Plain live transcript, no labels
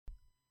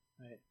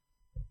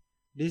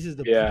This is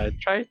the Yeah, pre.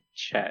 try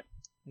chat.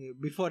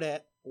 Before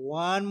that,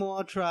 one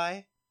more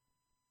try.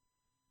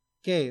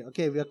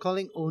 Okay, we are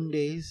calling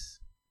Owndays.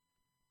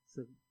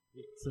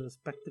 It's a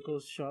spectacle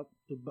shop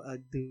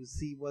to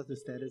see what's the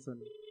status on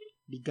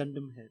the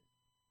Gundam head,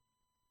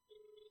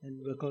 and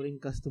we're calling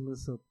customer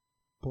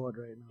support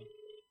right now.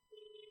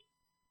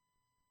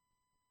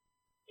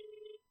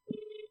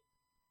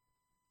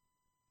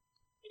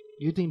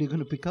 You think they're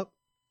gonna pick up?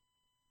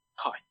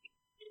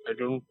 I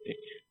don't think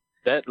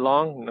that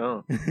long.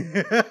 No.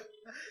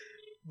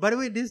 By the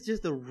way, this is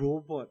just a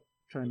robot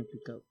trying to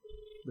pick up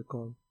the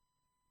call.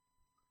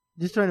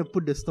 Just trying to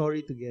put the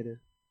story together.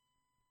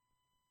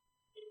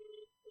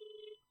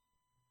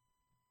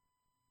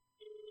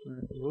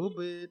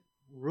 Robot.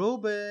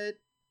 Robot.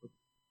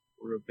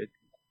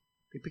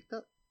 They picked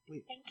up.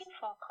 Wait. Thank you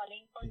for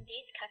calling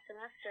Owndays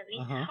customer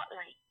service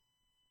hotline.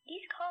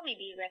 This call may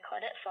be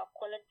recorded for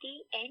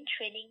quality and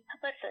training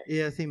purposes.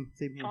 Yeah, same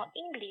here. For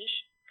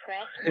English,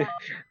 press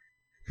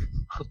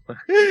 1.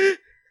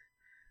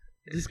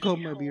 This call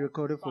might be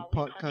recorded for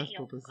podcast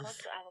purposes. Call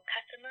to our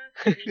customer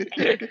service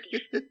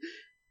executive.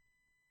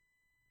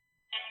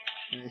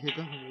 Here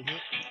comes here.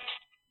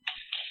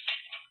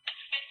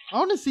 I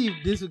want to see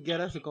if this would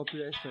get us a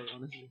copyright strike,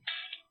 honestly.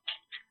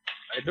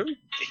 I don't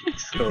think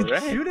so,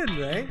 right? It shouldn't,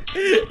 right?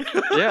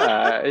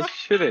 Yeah, it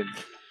shouldn't.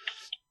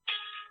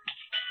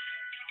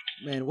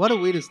 Man, what a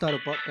way to start a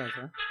podcast,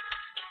 huh?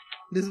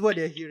 This is what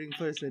they're hearing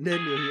first, and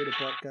then they'll hear the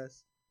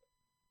podcast.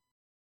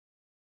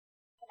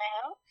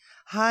 Hello?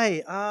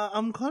 Hi,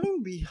 I'm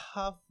calling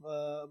behalf.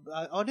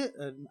 I ordered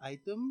an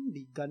item,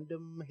 the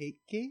Gundam head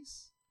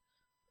case,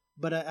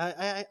 but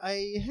I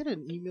had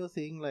an email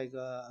saying like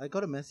I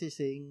got a message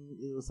saying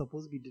it was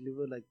supposed to be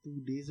delivered like 2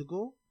 days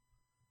ago.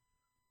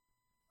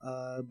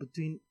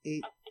 Between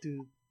 8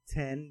 to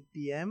 10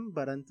 p.m.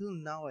 But until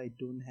now I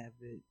don't have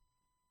it.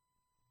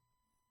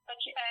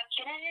 Okay,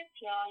 can I have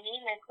your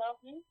name as well,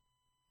 please?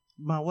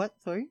 My what?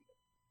 Sorry?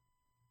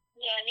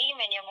 Your name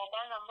and your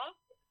mobile number?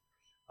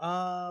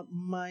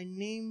 My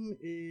name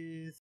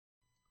is,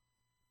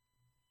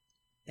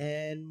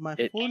 and my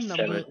 8, phone 7.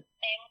 number. And is it?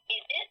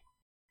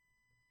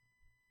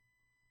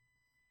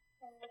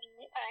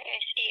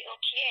 ISA,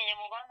 okay, and your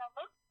mobile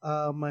number?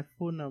 My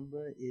phone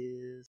number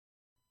is.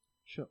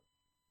 Sure.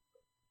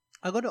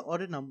 I got the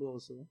order number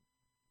also. Alright,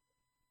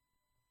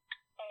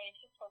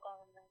 just hold on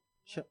a minute.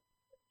 Sure.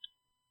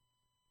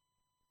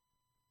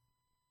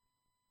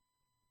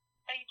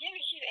 You didn't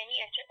receive any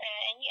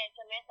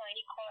SMS or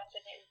any call after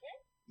that, is it?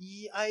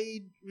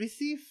 I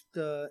received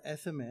the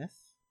SMS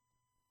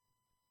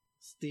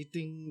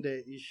stating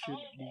that it should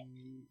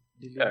be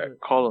delivered.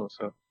 Call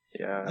also.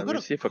 Yeah, I I got a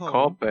received a call.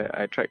 call, but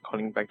I tried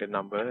calling back the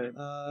number.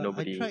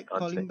 Nobody I tried answered.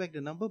 calling back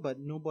the number, but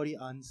nobody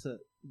answered.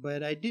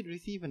 But I did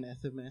receive an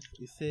SMS.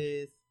 It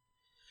says,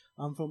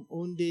 "I'm from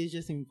Owndays.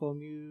 Just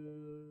inform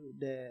you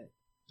that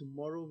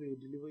tomorrow we will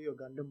deliver your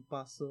Gundam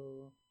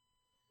parcel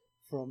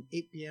from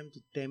 8 p.m.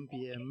 to 10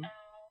 p.m."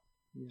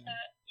 Yeah.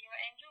 Your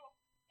Andrew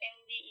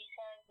MD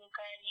Isan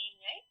Zulkarni,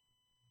 right?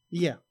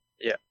 Yeah.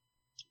 Yeah.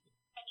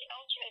 Okay,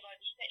 I'll check about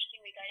dispatch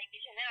team regarding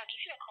this and then I'll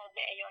give you a call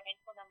back at your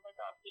handphone number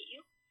to update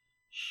you.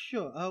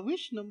 Sure.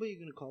 Which number are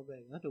you gonna call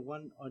back? The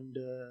one on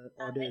the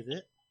order, is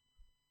it?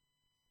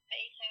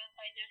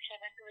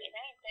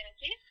 87507289, is that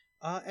okay?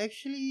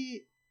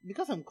 Actually,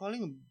 because I'm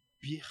calling on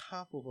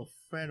behalf of a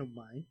friend of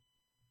mine,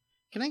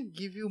 can I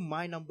give you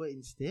my number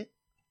instead?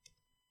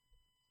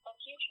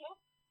 Okay, sure.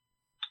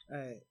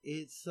 Alright,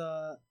 it's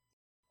Okay,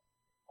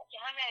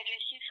 how may I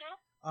address you, sir?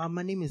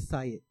 my name is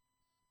Syed.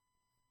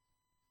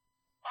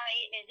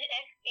 Syed, is it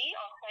S-A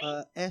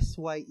or Syed?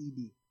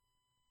 SYED.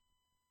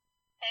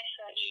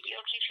 S-Y-E-D,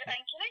 okay, sure. And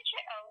can I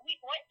check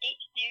what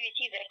dates do you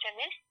receive the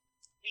SMS?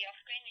 Did your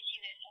friend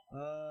receive the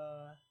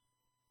SMS?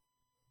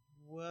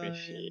 When Let me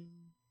see.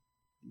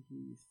 did he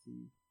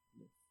receive?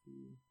 Let's see. Do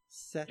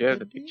you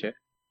have the Saturday? picture?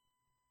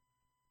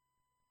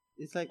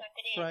 It's like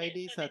Saturday,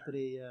 Friday, so that-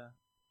 Saturday, yeah.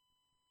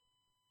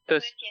 It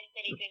was Thurs-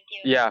 yesterday,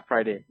 20th. Yeah,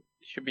 Friday.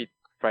 It should be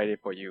Friday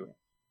for you. Okay,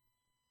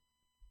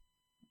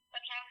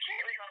 I'll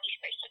check with our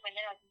dispatch team and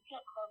then I'll give you a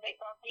call back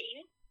to update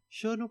you.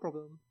 Sure, no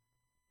problem.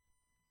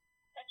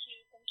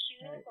 Okay, thank you.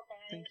 Alright,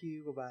 Bye-bye. Thank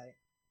you. Bye bye.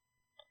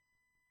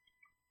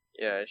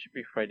 Yeah, it should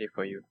be Friday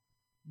for you.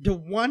 The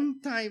one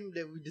time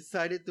that we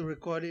decided to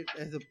record it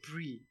as a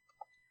pre,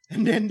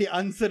 and then they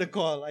answer the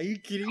call. Are you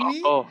kidding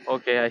me? Oh,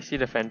 okay. I see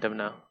the Phantom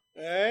now.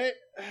 Alright.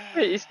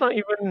 Wait, it's not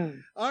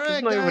even. Alright,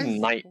 It's not guys.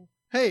 even night.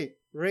 Hey,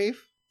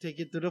 Rafe, take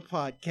it to the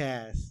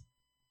podcast.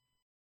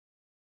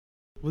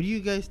 What do you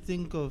guys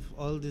think of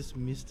all these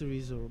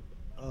mysteries all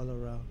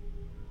around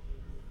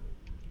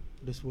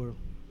this world?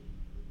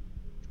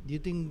 Do you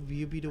think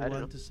we'll be the I don't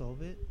one know. to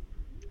solve it?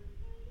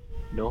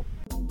 No.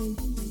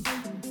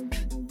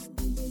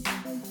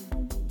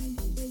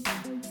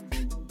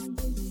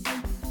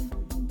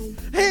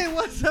 Hey,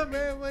 what's up,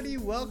 everybody?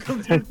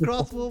 Welcome to the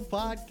Crossbow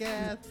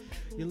Podcast.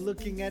 You're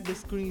looking at the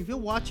screen. If you're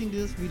watching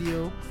this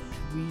video,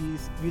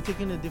 we're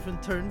taking a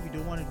different turn. We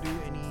don't want to do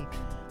any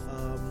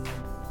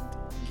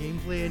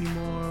gameplay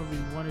anymore. We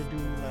want to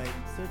do like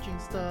searching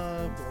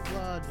stuff, blah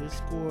blah,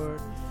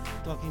 Discord,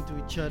 talking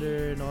to each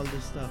other, and all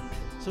this stuff.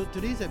 So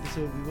today's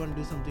episode, we want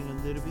to do something a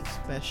little bit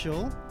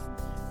special,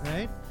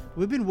 right?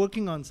 We've been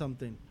working on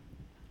something,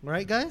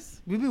 right,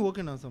 guys? We've been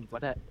working on something,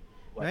 What that?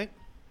 What? right?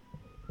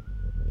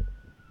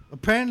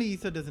 Apparently,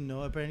 Ether doesn't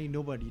know. Apparently,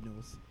 nobody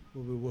knows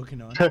what we're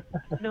working on.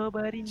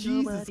 Nobody,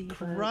 Jesus nobody but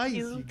Christ,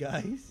 you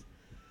guys.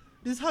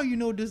 This is how you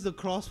know this is a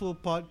Crosswell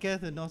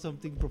podcast and not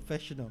something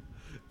professional.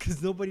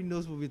 Because nobody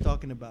knows what we're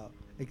talking about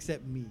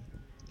except me.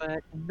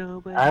 But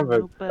nobody. I have a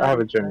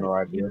nobody general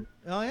but idea. you.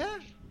 Oh, yeah?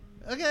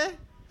 Okay.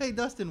 Hey,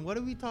 Dustin, what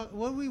are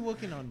we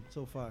working on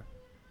so far?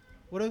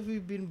 What have we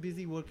been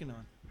busy working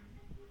on?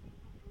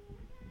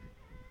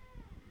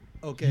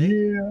 Okay.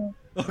 Yeah.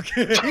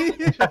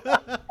 Okay.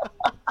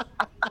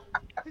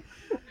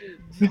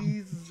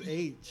 Jesus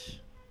H.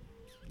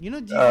 You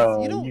know, Jesus,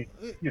 Oh, you know,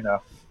 you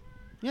know.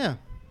 yeah.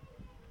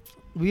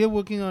 We are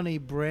working on a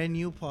brand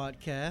new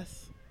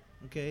podcast.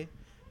 Okay.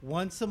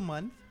 Once a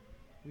month,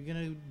 we're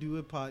going to do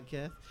a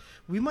podcast.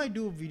 We might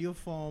do a video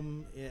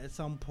form at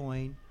some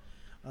point.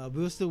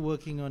 We're still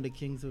working on the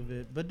kinks of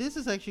it. But this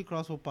is actually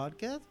Crosswell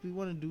Podcast. We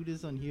want to do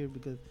this on here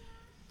because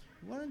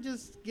we want to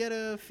just get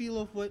a feel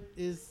of what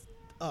is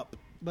up.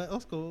 But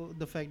also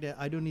the fact that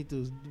I don't need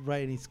to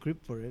write any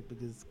script for it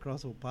because it's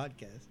Crosswell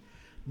Podcast.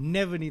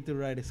 Never need to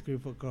write a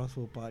script for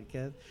Crosswell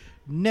Podcast.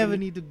 Never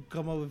need to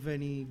come up with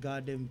any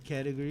goddamn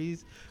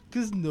categories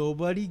because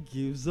nobody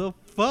gives a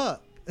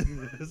fuck.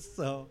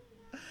 So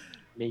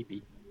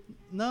Maybe.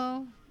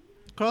 no,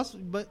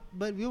 but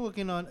we're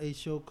working on a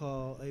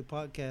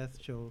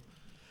podcast show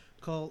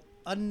called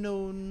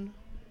Unknown.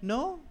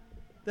 No,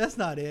 that's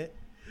not it.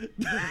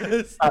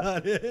 That's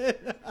not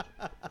it.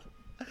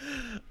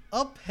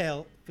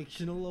 Upheld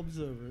Fictional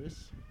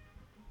Observers,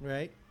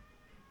 right?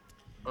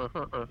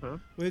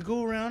 We'll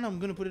go around. I'm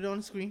gonna put it on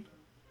the screen.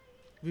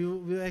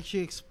 We'll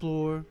actually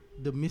explore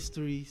the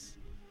mysteries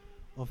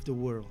of the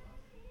world.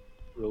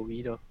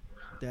 Rowito.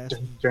 That's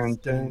Dun,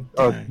 dun.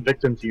 Oh,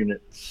 victims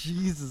unit.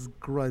 Jesus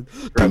Christ.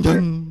 Right. Dun,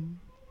 dun.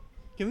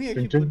 Can we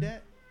actually Dun, put dun.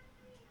 that?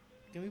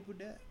 Can we put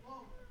that?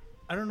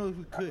 I don't know if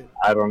we could.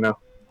 I don't know.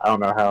 I don't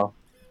know how.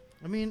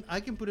 I mean,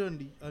 I can put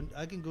it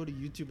I can go to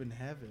YouTube and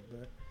have it,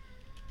 but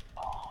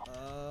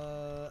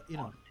you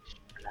know.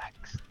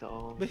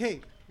 Blackstone. But hey,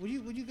 what do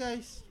you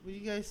guys think? What do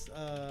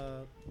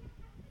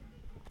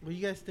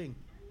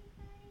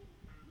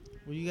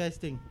you guys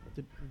think?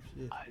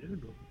 I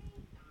don't know.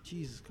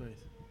 Jesus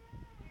Christ.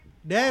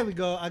 There we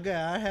go.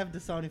 I have the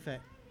sound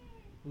effect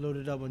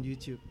loaded up on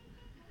YouTube.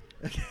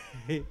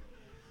 Okay.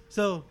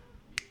 So,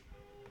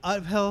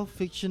 Upheld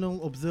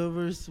Fictional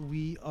Observers,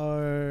 we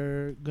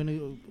are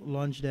gonna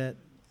launch that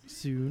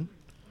soon.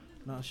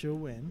 Not sure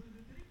when,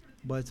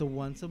 but it's a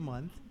once a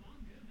month,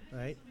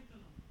 right?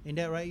 Ain't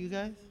that right, you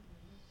guys?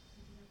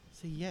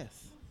 Say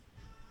yes.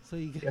 So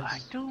you guys. I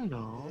don't There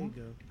know. you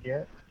go.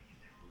 Yeah.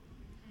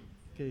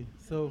 Okay,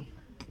 so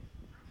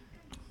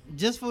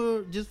just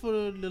for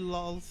the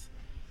lulz,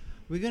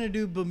 we're gonna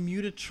do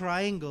Bermuda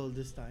Triangle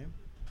this time,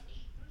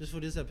 just for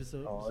this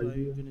episode. Oh, So yeah.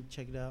 you're gonna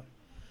check it out.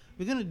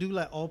 We're gonna do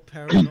like all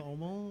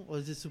paranormal or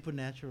is it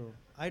supernatural?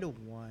 Either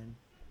one.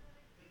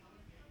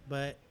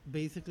 But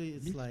basically,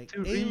 it's like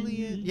Mystery.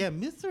 alien. Yeah,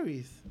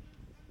 mysteries.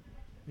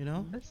 You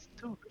know,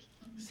 Mystery.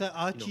 so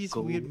Archie's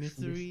ghost weird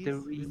mysteries.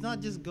 It's not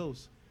just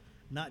ghosts,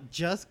 not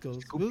just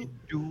ghosts.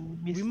 Scooby-Doo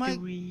We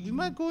mystery.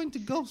 might go into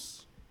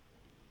ghosts.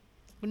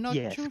 We're not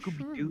Yeah, too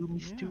Scooby-Doo sure. Yeah.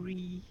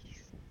 mysteries.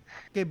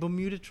 Okay,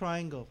 Bermuda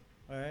Triangle.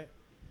 All right.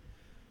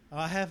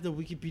 I have the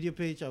Wikipedia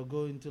page. I'll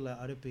go into like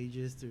other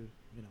pages to,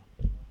 you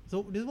know.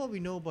 So this is what we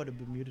know about the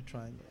Bermuda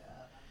Triangle.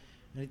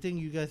 And I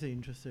think you guys are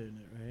interested in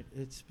it, right?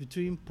 It's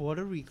between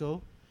Puerto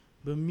Rico,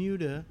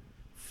 Bermuda,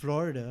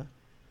 Florida,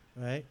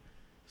 right?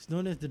 It's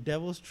known as the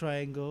Devil's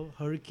Triangle,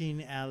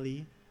 Hurricane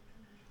Alley.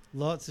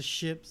 Lots of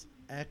ships,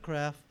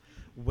 aircraft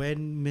went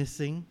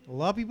missing. A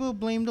lot of people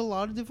blamed a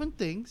lot of different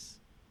things,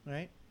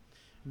 right?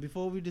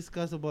 Before we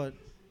discuss about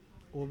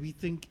what we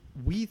think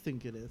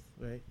it is,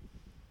 right?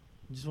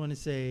 I just want to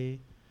say,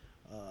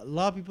 a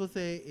lot of people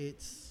say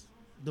it's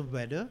the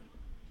weather.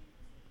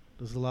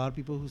 There's a lot of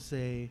people who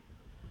say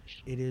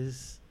it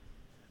is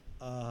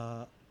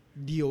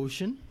the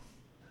ocean,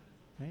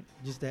 right?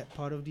 Just that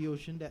part of the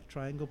ocean, that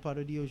triangle part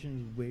of the ocean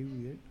is very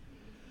weird.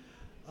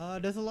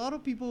 There's a lot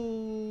of people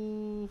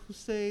who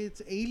say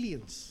it's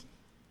aliens,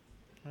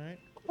 right?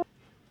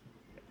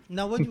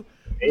 Now what you,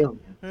 Alien.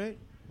 right?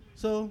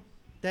 So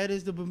that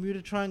is the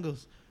Bermuda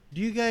Triangles. Do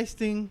you guys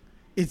think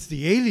it's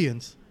the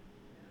aliens?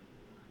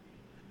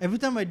 Every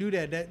time I do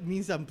that, that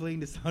means I'm playing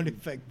the sound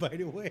effect, by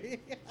the way.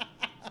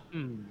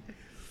 Hmm.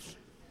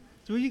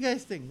 So what do you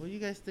guys think? What do you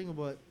guys think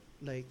about,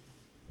 like,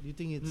 do you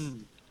think it's Hmm.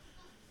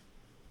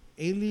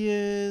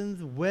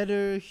 aliens,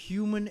 weather,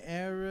 human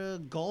error,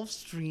 Gulf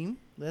Stream?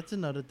 That's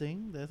another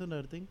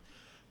thing.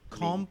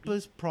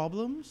 Compass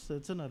problems?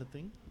 That's another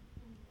thing.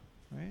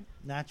 Right?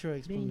 Natural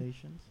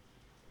explanations.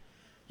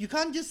 You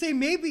can't just say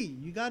maybe.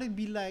 You gotta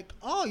be like,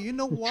 oh, you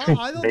know what?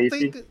 I don't Maybe.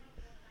 think.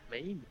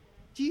 Maybe.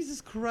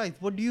 Jesus Christ,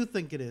 what do you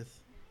think it is?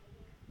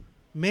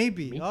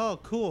 Maybe. Me? Oh,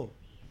 cool.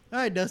 All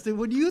right, Dustin,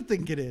 what do you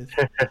think it is?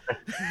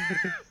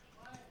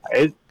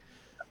 It,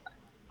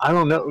 I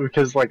don't know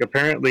because like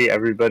apparently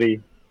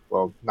everybody,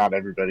 well, not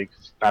everybody,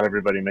 because not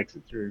everybody makes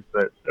it through,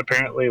 but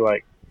apparently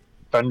like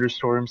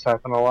thunderstorms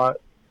happen a lot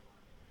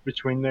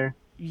between there,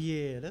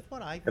 Yeah, that's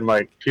what I and think.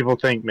 like people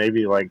think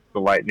maybe like the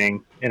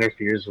lightning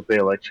interferes with the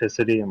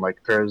electricity and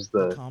like throws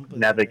The the compass,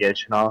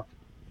 navigation off.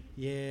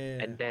 Yeah.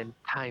 And then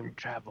time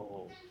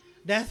travel.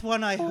 That's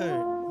one I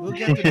heard. We'll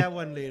get to that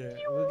one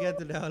later. We'll get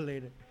to that one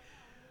later.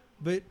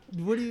 But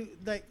what do you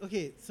like?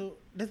 Okay, so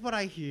that's what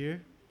I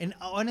hear. And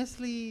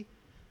honestly,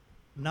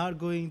 not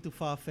going too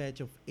far fetch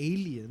of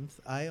aliens,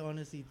 I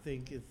honestly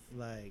think it's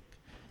like.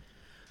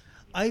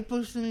 I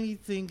personally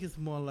think it's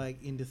more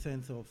like in the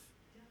sense of,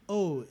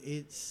 oh,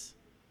 it's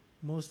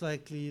most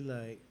likely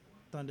like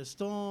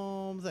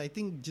thunderstorms. I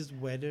think just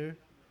weather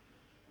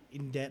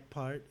in that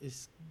part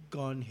is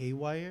gone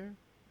haywire.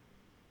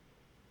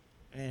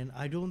 And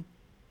I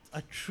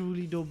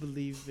truly don't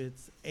believe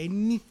it's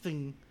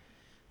anything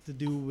to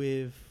do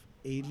with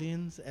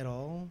aliens at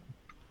all.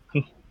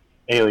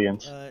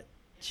 Aliens. Uh,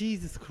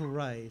 Jesus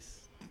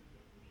Christ.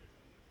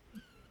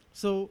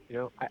 So You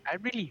know, I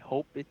really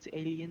hope it's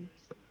aliens.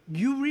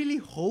 you really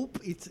hope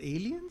it's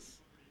aliens?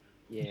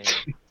 Yeah.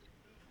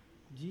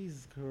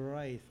 Jesus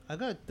Christ. I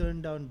gotta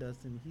turn down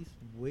Dustin. He's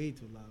way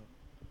too loud.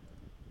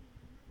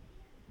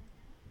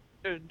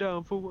 Turn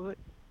down for what?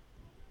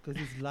 Because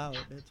he's loud,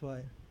 that's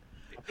why.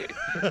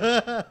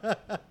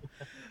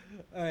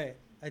 Alright,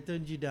 I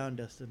turned you down,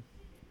 Dustin.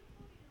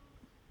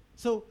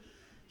 So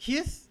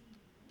here's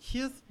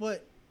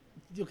what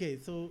okay,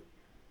 so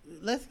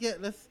let's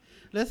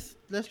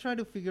try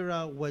to figure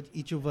out what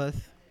each of us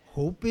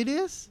hope it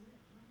is.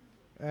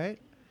 Alright?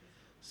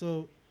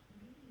 So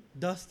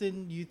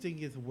Dustin, you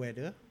think it's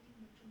weather.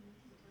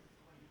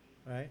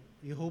 Right?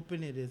 You're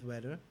hoping it is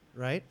weather,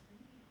 right?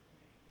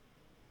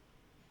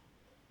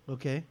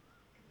 Okay.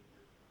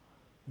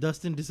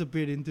 Dustin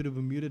disappeared into the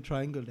Bermuda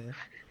Triangle there.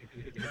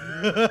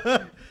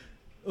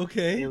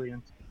 Okay.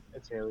 Aliens.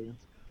 It's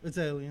aliens. It's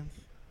aliens.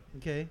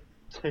 Okay.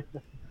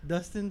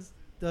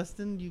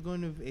 Dustin, you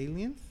going with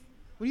aliens?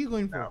 What are you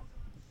going for? No.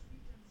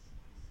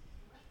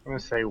 I'm gonna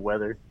say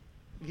weather.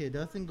 Okay,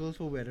 Dustin goes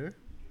for weather.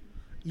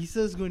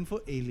 Issa's going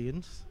for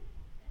aliens.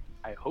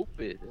 I hope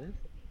it is.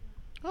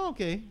 Oh,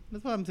 okay.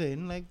 That's what I'm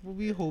saying. Like,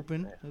 we're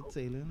hoping it's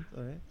aliens.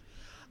 Alright.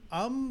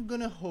 I'm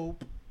gonna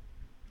hope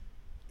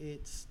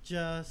it's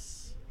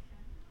just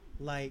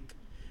like,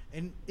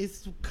 and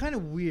it's kind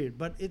of weird,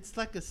 but it's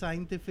like a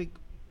scientific,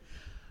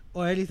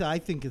 or at least I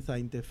think it's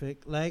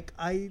scientific. Like,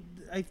 I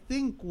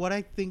think what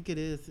I think it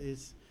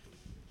is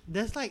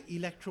there's like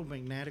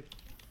electromagnetic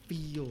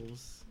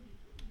fields,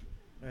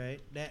 right?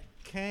 That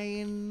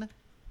can,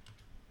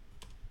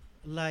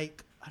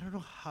 like, I don't know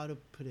how to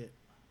put it.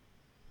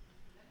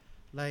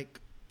 Like,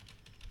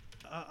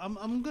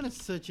 I'm gonna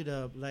search it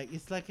up. Like,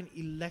 it's like an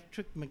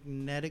electric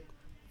magnetic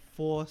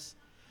force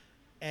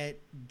at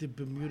the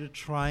Bermuda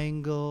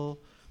Triangle,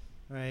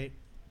 right?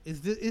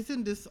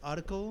 Isn't this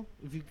article?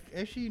 If you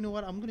actually, you know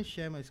what? I'm gonna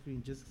share my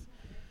screen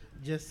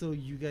just so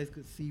you guys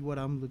could see what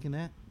I'm looking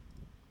at.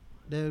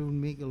 That would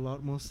make a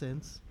lot more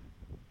sense.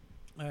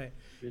 All right,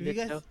 if you Really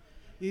guys, though?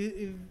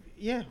 if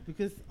yeah,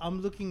 because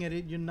I'm looking at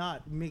it, you're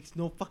not. It makes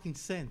no fucking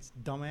sense,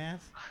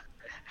 dumbass.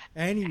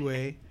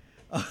 Anyway,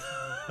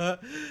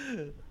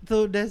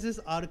 so there's this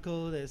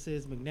article that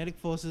says magnetic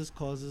forces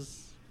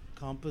causes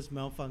compass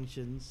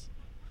malfunctions.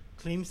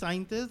 Claim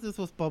scientists. This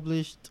was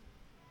published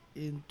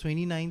in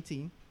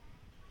 2019,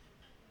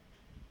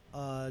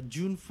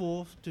 June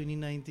 4th,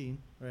 2019.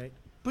 Right,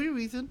 pretty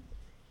recent,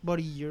 about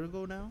a year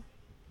ago now.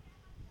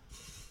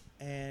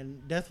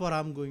 And that's what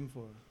I'm going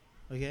for.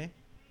 Okay,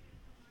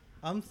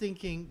 I'm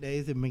thinking there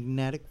is a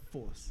magnetic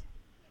force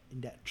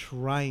in that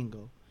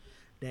triangle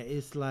that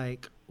is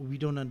like we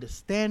don't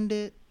understand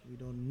it, we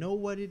don't know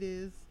what it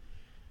is,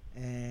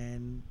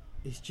 and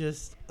it's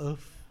just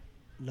Earth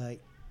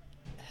like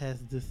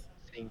has this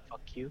Saying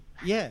fuck you.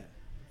 yeah,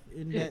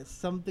 and that's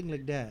something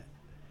like that.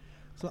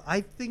 So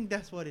I think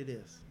that's what it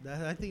is.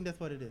 I think that's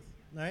what it is.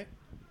 All right.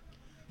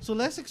 So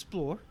let's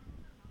explore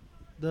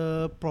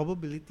the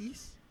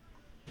probabilities.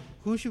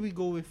 Who should we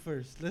go with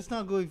first? Let's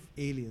not go with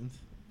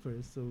aliens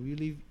first. So we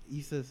leave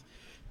Issa's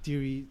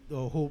theory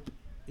or hope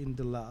in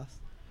the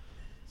last.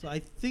 So I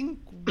think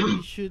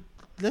we should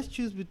let's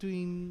choose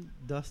between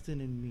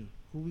Dustin and me.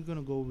 Who we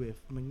gonna go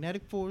with?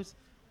 Magnetic force,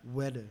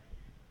 weather.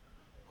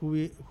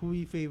 Who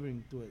we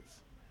favoring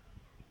towards?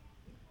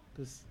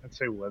 Cause I'd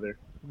say weather.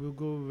 we'll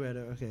go with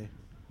weather. Okay.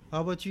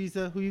 How about you,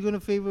 Issa? Who you gonna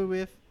favor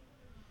with?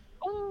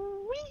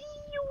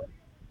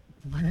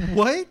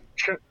 What?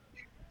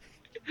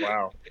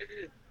 Wow.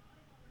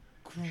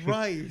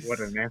 Christ. What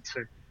an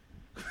answer.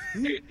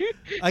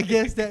 I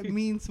guess that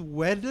means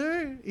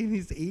weather in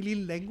his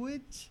alien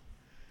language.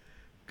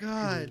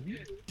 God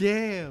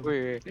damn.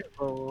 Wait,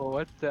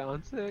 what's the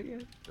answer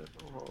again?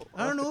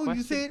 I don't know.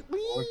 You said.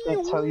 I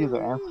can't tell you the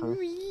answer.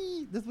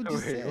 That's what you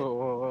Wait, said.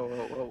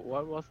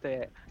 what was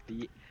the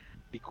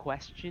the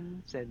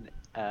questions and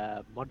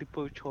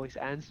multiple choice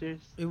answers?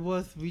 It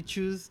was we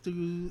choose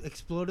to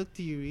explore the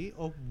theory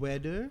of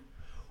weather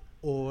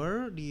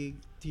or the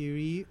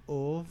theory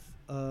of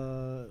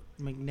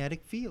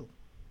magnetic field.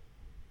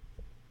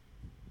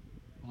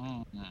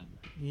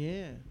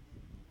 Yeah.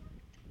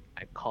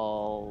 I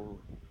call.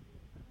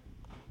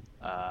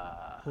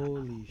 Uh,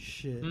 Holy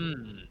shit.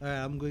 hmm. Alright,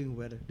 I'm going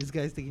weather. This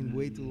guy's taking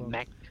way too long.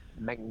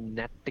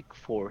 Magnetic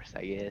force,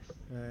 I guess.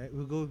 Alright,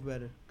 we'll go with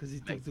weather because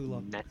it took too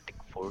long. Magnetic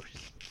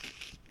force.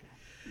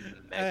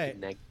 Alright.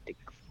 Magnetic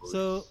force.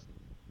 So,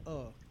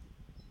 oh,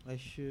 I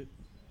should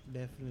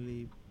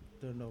definitely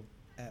turn off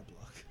ad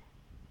block.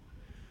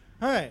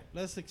 Alright,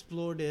 let's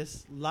explore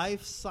this.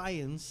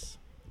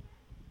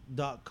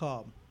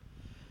 Lifescience.com.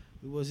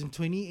 It was in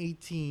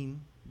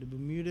 2018. The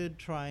Bermuda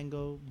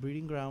Triangle,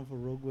 breeding ground for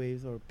rogue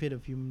waves or pit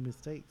of human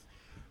mistakes.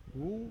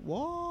 Ooh,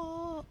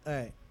 what?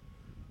 Alright.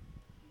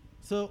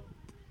 So,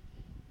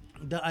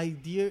 the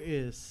idea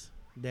is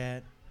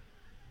that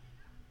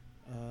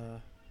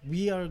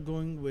we are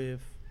going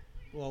with,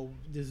 well,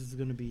 this is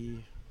going to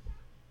be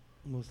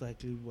most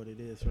likely what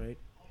it is, right?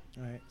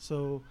 Alright.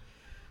 So,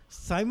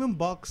 Simon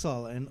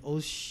Boxall, an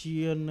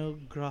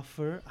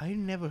oceanographer. I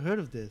never heard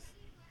of this.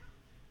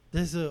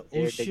 There's a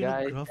They're the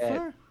guys that-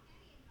 oceanographer?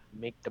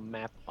 Make the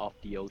map of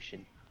the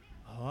ocean.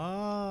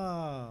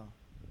 Ah.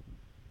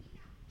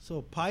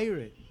 So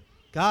pirate.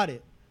 Got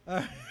it.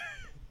 Alright.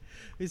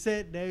 He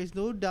said there is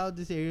no doubt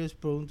this area is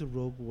prone to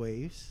rogue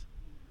waves.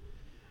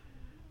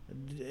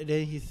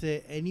 Then he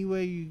said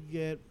anywhere you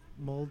get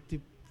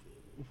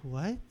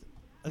what?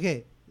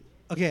 Okay.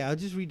 Okay, I'll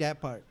just read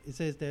that part. It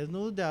says there's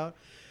no doubt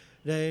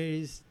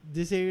this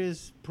area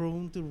is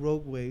prone to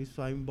rogue waves.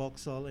 Simon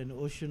Boxall, an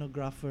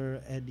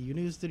oceanographer at the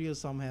University of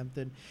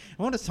Southampton, and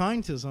one of the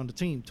scientists on the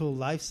team, told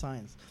Life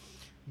Science,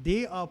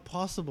 they are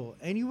possible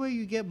anywhere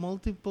you get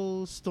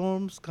multiple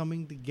storms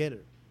coming together.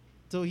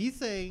 So he's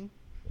saying,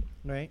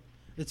 right,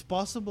 it's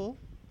possible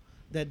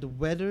that the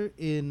weather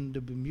in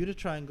the Bermuda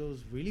Triangle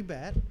is really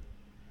bad,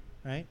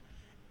 right,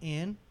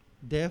 and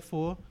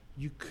therefore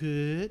you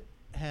could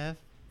have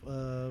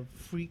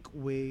freak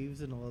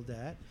waves and all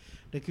that.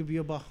 They could be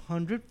about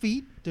 100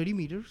 feet, 30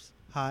 meters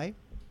high,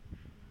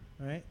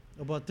 right?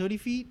 About 30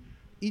 feet.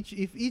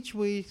 If each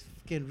wave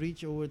can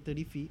reach over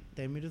 30 feet,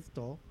 10 meters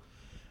tall,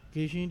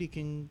 occasionally they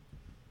can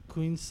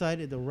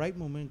coincide at the right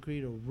moment and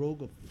create a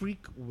rogue or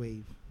freak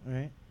wave,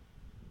 right?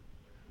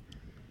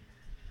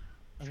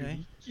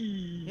 Okay.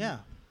 Yeah.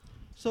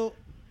 So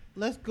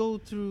let's go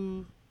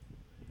through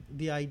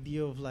the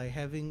idea of like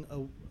having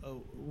a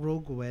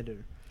rogue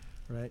weather,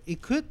 right?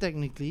 It could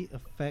technically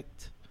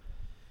affect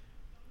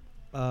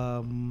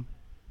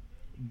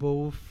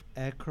both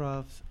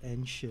aircrafts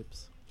and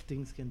ships.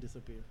 Things can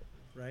disappear,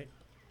 right?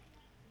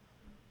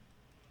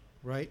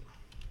 Right.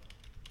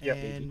 Yeah.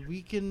 And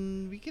we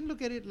can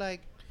look at it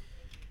like,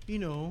 you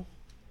know,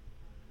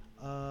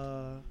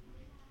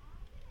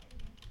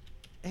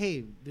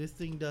 hey, this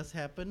thing does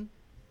happen,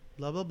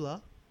 blah blah blah.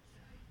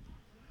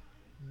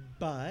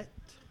 But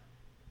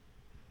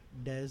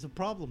there's a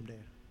problem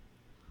there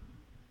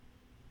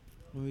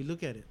when we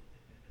look at it.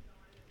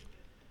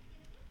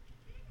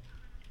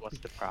 What's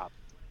the problem?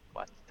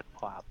 What's the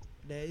problem?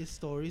 There is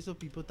stories of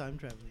people time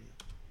traveling.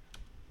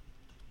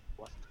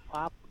 What's the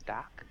problem,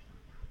 Doc?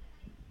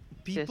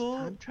 Just People,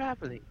 time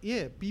traveling.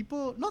 yeah,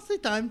 people not say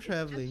time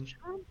traveling.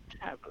 Just time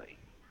traveling.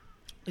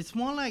 It's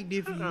more like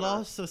they've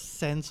lost a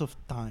sense of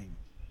time.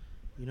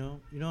 You know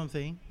what I'm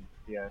saying?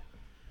 Yeah.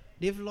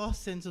 They've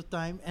lost sense of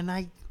time, and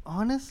I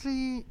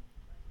honestly,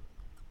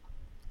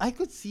 I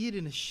could see it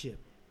in a ship,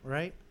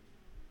 right?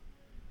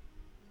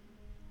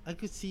 I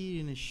could see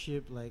it in a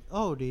ship, like,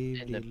 oh, they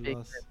And the big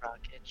lost,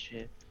 rocket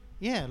ship.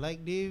 yeah,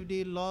 like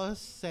they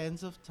lost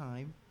sense of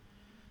time.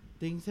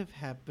 Things have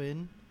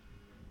happened,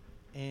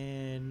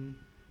 and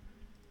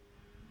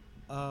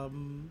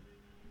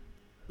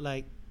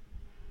like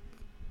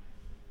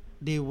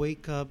they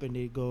wake up and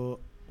they go,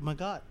 oh my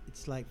god,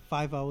 it's like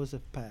 5 hours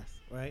have passed,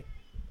 right?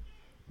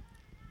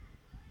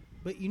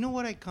 But you know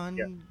what I can't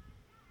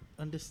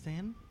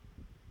understand?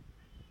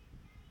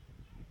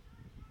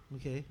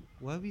 Okay,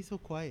 why are we so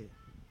quiet?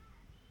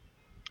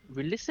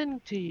 We're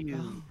listening to you.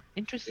 Oh.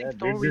 Interesting Yeah,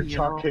 story. dude, you're you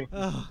know. talking.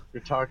 Oh,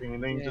 You're talking,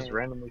 and then you just Yeah.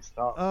 randomly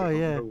stop. Oh,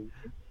 You don't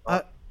yeah.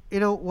 know. you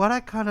know what I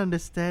can't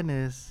understand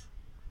is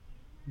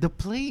the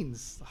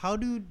planes. How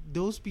do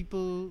those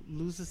people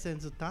lose a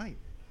sense of time?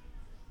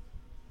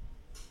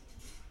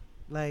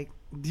 Like,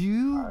 do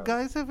you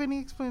guys have any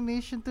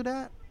explanation to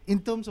that in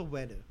terms of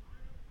weather?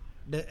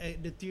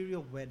 The theory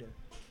of weather.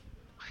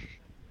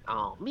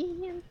 Oh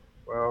man.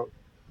 Well,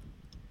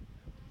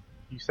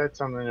 you said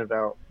something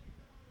about,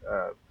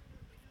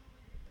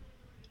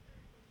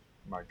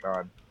 my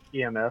God,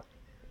 EMF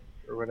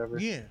or whatever.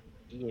 Yeah,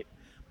 Yeah.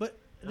 but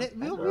Okay.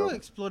 we'll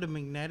explore the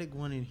magnetic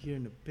one in here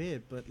in a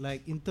bit. But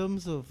like in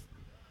terms of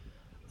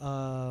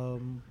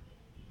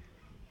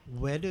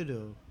weather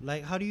though,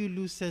 like how do you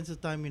lose sense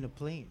of time in a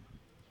plane?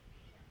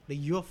 Like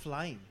you're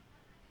flying,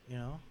 you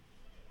know?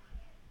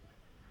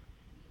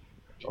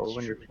 Or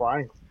when you're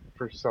flying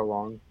for so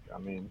long, I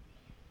mean,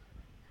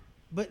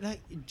 But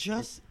like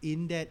just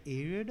in that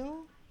area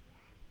though?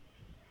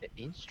 The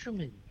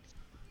instrument.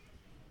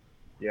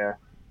 Yeah,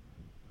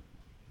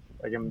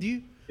 like Do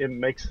you it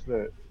makes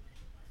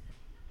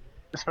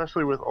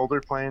especially with older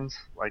planes,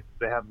 like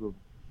they have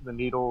the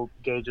needle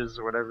gauges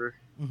or whatever.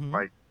 mm-hmm.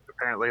 Like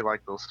apparently,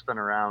 like they'll spin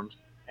around,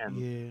 and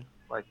Yeah.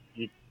 like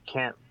you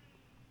can't.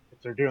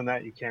 If they're doing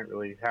that, you can't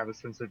really have a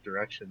sense of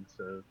direction.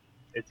 So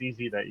it's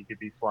easy that you could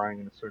be flying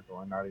in a circle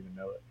and not even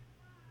know it.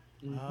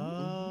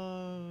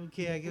 Oh,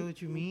 okay, I get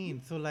what you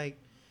mean. So like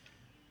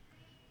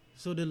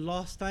so the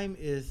lost time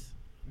is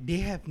they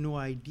have no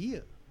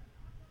idea.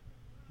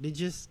 They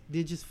just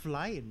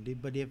flying,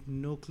 but they have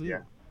no clue.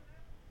 Yeah.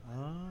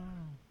 Oh.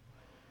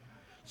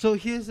 So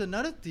here's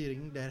another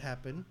thing that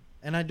happened,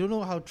 and I don't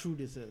know how true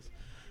this is,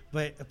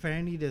 but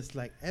apparently there's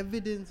like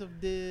evidence of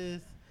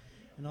this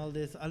and all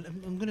this.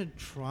 I'm gonna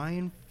try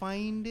and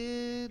find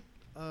it.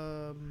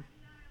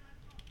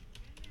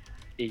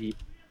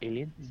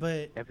 Aliens?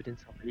 But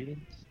Evidence of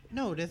aliens?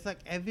 no, there's like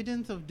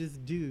evidence of this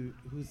dude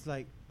who's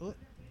like, oh,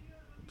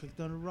 clicked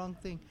on the wrong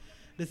thing.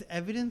 There's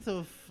evidence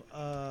of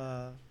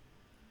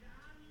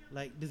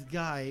like this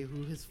guy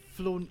who has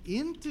flown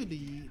into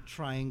the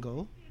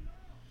triangle,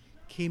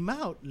 came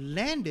out,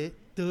 landed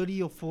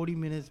 30 or 40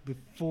 minutes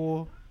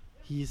before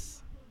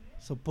he's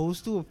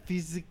supposed to or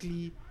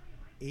physically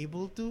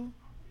able to.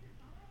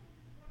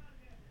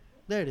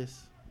 There it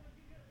is.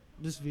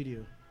 This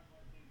video.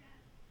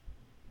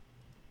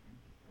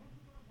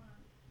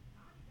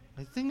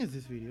 I think it's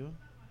this video.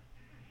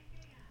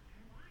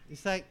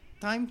 It's like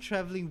time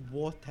traveling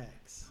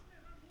vortex.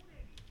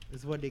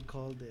 Is what they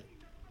called it.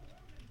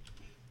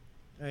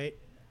 Right?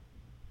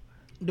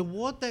 The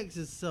vortex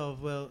itself,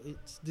 well,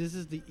 this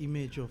is the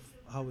image of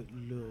how it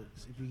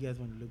looks, if you guys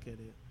want to look at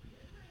it.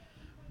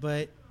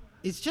 But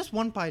it's just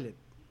one pilot.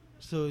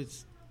 So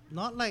it's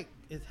not like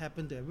it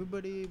happened to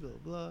everybody, blah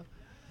blah.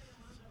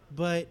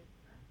 But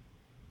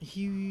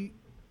he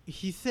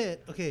said,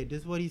 okay,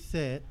 this is what he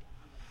said.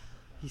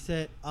 He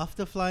said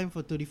after flying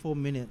for 34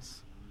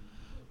 minutes,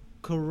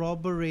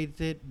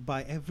 corroborated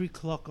by every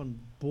clock on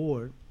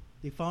board,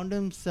 they found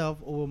themselves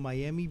over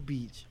Miami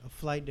Beach, a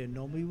flight that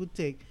normally would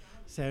take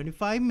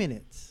 75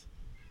 minutes.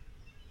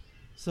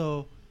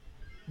 So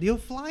they were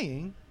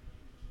flying,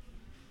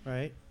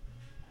 right?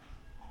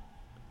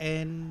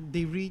 And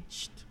they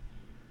reached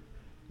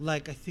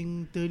like I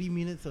think 30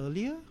 minutes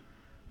earlier.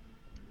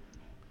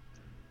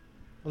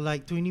 Or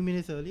like 20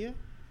 minutes earlier.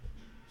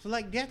 So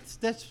like that's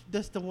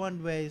the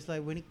one where it's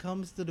like when it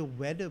comes to the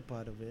weather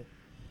part of it,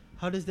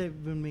 how does that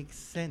even make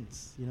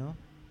sense, you know?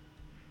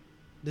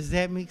 Does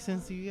that make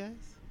sense to you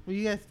guys? What do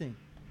you guys think?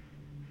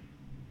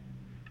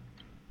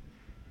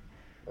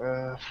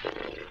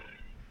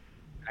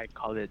 I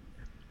call it.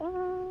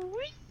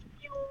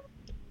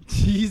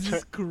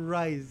 Jesus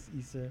Christ,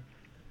 Issa.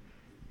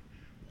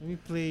 Let me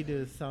play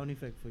the sound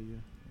effect for you.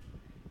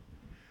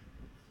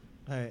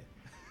 Alright.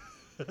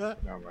 Oh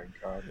my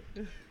god.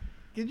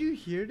 Can you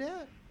hear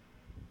that?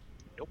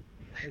 Nope.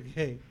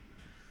 Okay.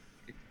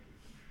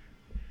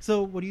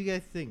 So what do you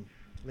guys think?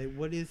 Like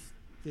what is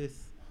this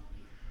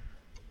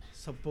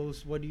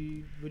supposed what do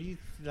you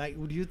like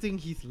do you think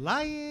he's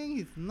lying?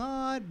 He's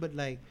not, but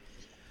like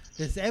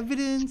there's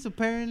evidence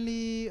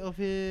apparently of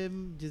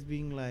him just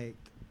being like,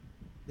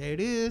 there it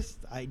is,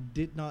 I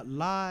did not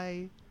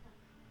lie.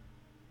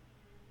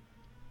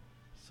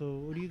 So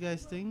what do you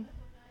guys think?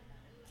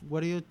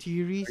 What are your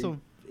theories of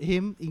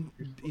him in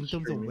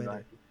terms of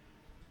weather?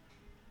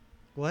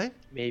 What?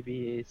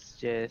 Maybe it's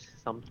just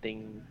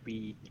something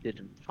we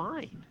didn't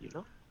find, you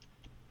know?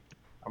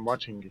 I'm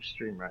watching your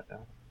stream right now.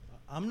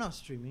 I'm not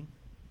streaming.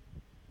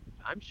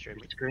 I'm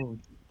streaming. Your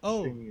screen.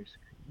 Oh, Streaming your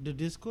screen. the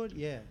Discord?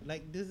 Yeah.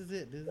 Like this is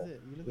it. This is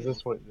it. You look Is at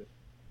this what?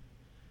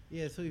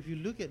 Yeah, so if you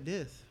look at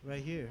this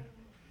right here,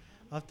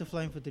 after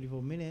flying for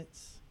 34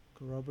 minutes,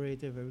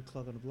 corroborated every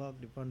clock on the block,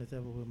 they found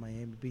themselves over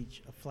Miami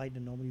Beach, a flight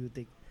that normally would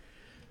take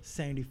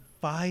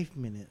 75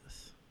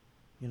 minutes,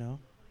 you know?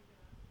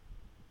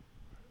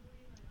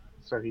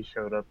 So he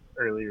showed up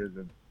earlier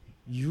than.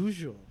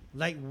 Usual.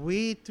 Like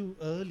way too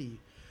early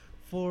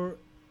for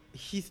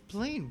his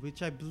plane,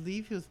 which I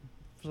believe he was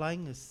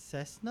flying a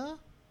Cessna,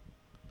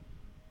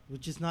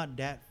 which is not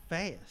that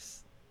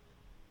fast.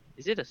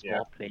 Is it a small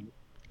Yeah. plane?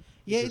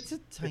 Yeah, It's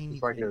it's a tiny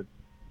It's like plane.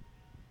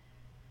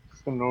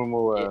 it's a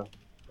normal.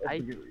 I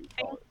forget what you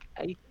call it.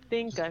 I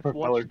think I've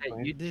Propeller watched that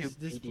plane. YouTube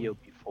This video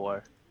plane.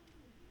 before.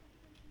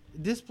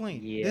 This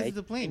plane. Yeah, This I is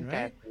the plane, think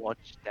right? I've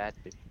watched that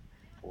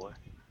before.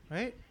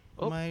 Right?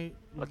 Oh, Am I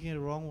looking at the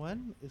wrong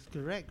one? It's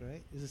correct,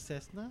 right? It's a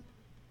Cessna?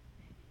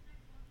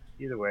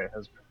 Either way, it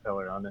has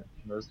propeller on it.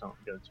 And those don't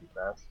go too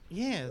fast.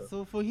 Yeah,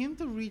 so for him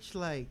to reach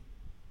like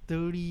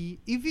 30,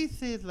 if he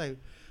says like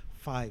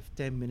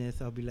 5-10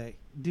 minutes, I'll be like,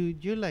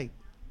 dude, you're like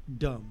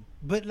dumb.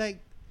 But like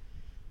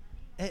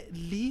at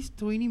least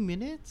 20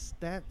 minutes?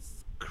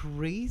 That's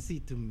crazy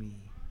to me.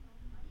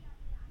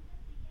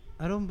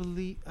 I don't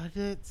believe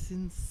that's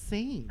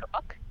insane. the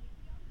fuck?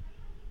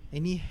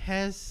 And he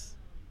has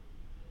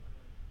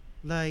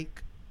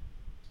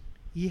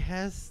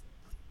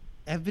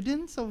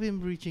evidence of him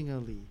reaching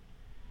early.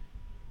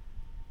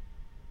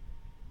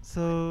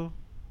 So,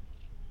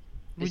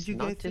 what It's you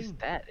guys not just think?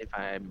 that, if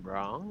I'm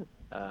wrong.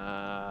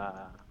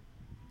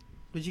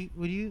 Would you?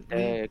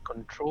 The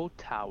control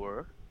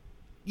tower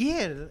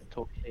Yeah,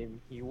 told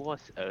him he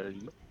was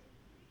early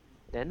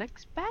than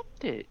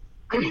expected.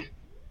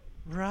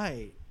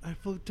 right.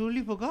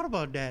 Totally forgot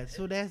about that.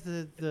 So that's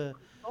the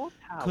Control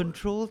tower.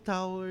 control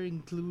tower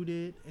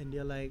included, and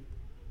they're like,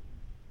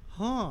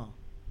 huh.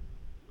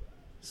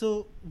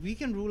 So we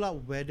can rule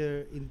out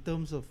weather in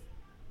terms of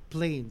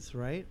planes,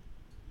 right?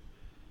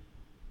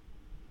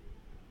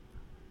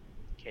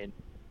 Can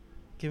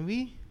Can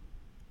we?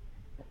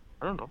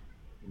 I don't know.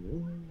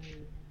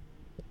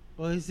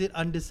 Or is it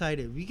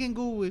undecided? We can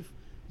go with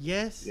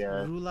yes, Yeah,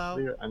 rule out,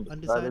 we are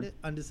undecided.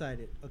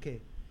 undecided.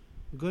 Okay.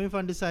 We're going for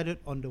undecided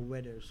on the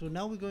weather. So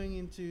now we're going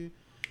into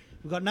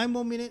we got 9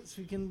 more minutes.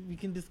 We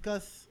can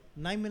discuss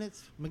 9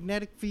 minutes.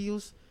 Magnetic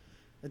fields.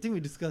 I think we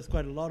discussed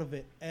quite a lot of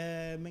it.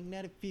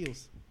 Magnetic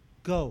fields.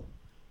 Go.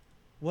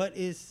 What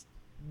is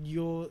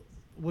your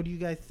what do you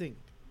guys think?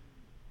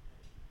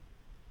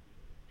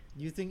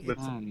 You think With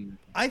it's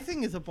I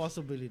think it's a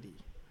possibility.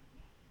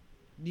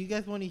 Do you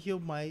guys want to hear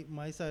my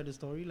side of the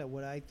story, like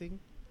what I think?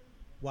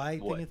 Why I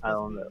What? think it's I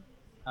don't possible? know.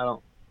 I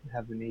don't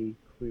have any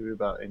clue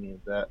about any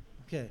of that.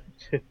 Okay.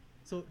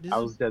 So this I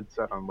is was dead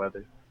set on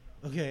weather.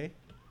 okay.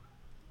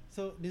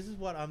 So this is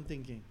what I'm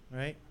thinking,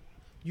 right?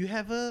 You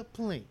have a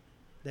plane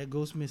that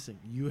goes missing.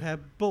 You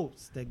have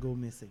boats that go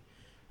missing.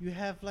 You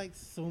have like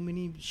so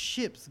many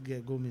ships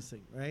that go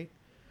missing, right?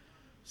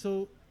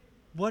 So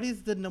what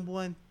is the number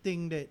one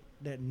thing that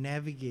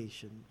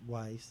navigation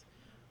wise,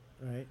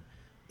 right?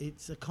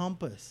 It's a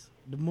compass,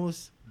 the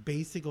most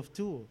basic of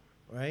tool,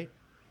 right?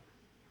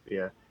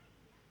 Yeah,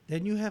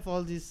 Then you have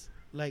all these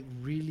like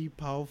really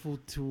powerful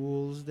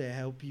tools that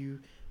help you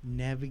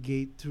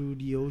navigate through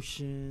the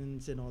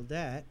oceans and all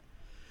that.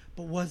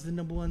 But what's the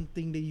number one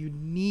thing that you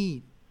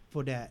need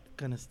for that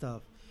kind of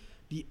stuff?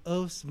 The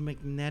Earth's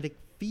magnetic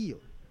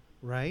field,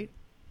 right?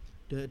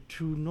 The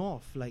true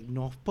north, like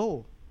North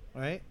Pole,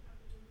 right?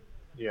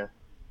 yeah,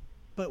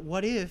 But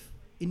what if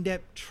in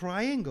that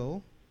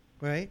triangle,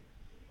 right?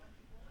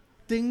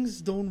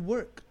 Things don't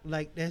work.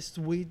 Like there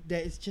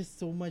is just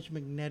so much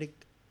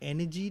magnetic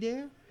energy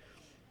there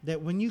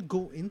that when you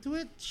go into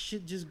it,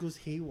 shit just goes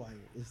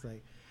haywire. It's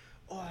like,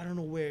 oh, I don't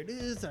know where it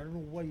is. I don't know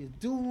what you're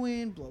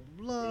doing. Blah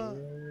blah.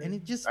 And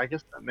it just I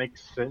guess that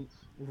makes sense.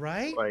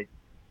 right, Like,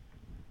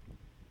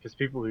 because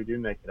people who do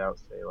make it out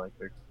say like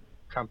their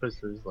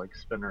compasses like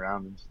spin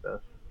around and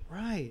stuff.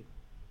 right.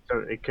 So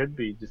it could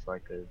be just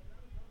like a,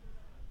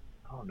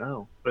 I don't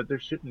know, but there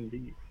shouldn't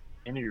be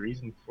any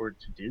reason for it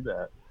to do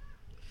that.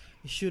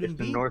 It If shouldn't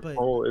the be, North but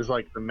Pole is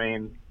like the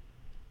main,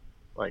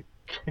 like,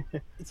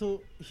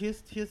 so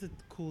here's a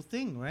cool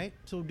thing, right?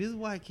 So this is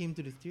why I came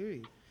to this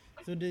theory.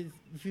 So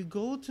if you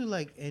go to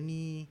like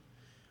any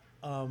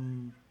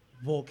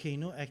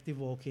active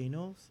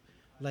volcanoes,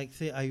 like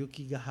say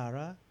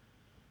Ayukigahara,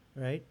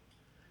 right?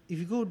 If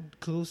you go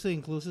closer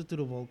and closer to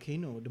the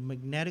volcano, the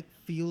magnetic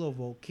field of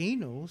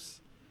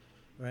volcanoes,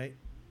 right,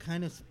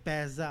 kind of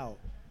spaz out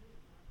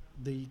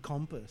the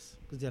compass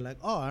because they're like,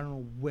 oh, I don't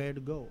know where to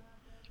go.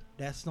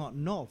 That's not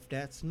north.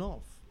 That's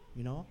north.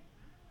 You know.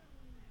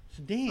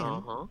 So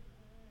then Uh-huh.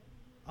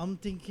 I'm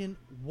thinking,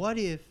 what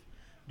if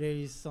there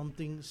is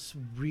something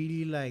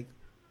really like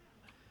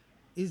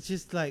it's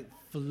just like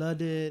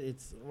flooded.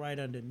 It's right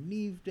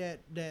underneath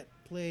that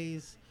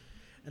place,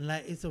 and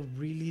like it's a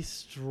really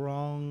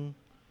strong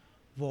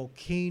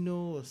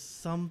volcano or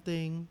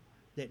something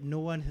that no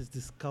one has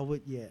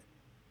discovered yet.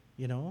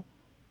 You know,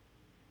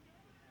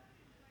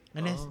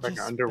 and that's Oh. like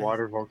an just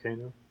underwater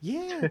volcano.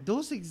 yeah,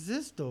 those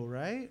exist though,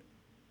 right?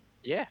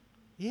 Yeah.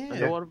 Yeah.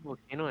 Underwater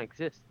volcano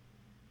exists.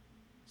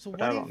 So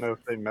But what I if don't know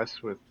if they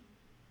mess with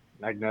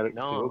magnetic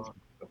fields No.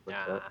 and stuff like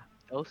Nah. that.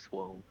 Those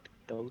won't.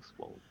 Those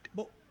won't.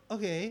 but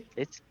okay,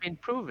 It's been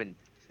proven.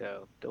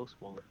 So those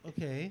won't.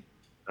 okay.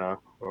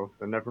 Well,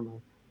 then never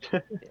mind.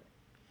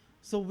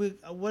 So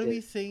what are Yeah.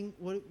 we saying?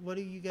 What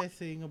are you guys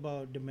saying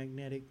about the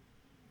magnetic,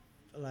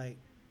 like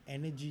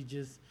energy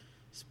just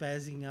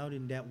spazzing out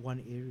in that one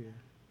area?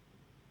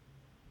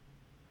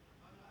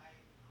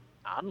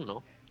 I don't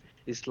know.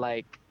 It's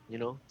like,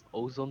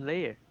 ozone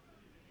layer.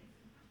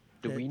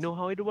 Do we That's know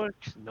how it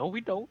works? No,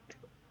 we don't.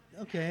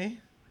 okay.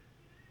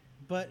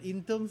 But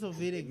in terms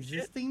of it Same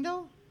shit. existing,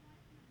 though,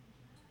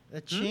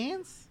 a Hmm?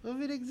 chance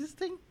of it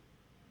existing,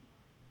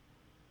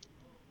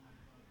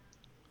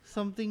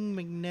 something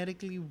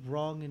magnetically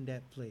wrong in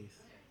that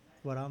place.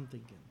 What I'm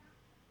thinking.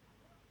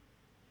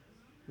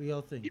 We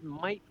all think. It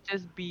might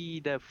just be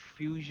the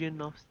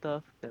fusion of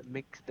stuff that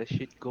makes the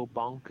shit go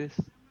bonkers.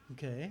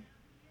 Okay.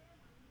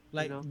 You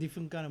Like know,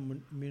 different kind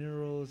of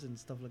minerals and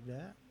stuff like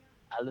that.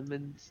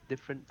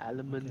 different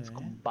elements Okay.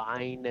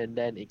 combine, and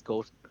then it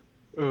goes.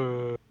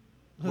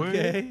 What?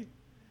 Okay.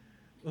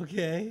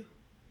 Okay.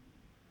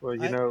 Well,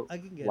 I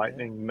can get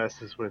that. lightning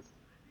messes with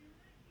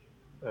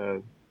uh,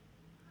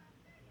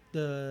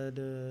 The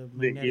the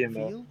magnetic EMF.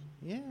 field.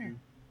 Yeah.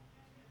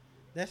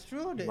 That's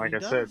true. That Like it I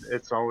said, does.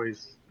 it's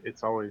always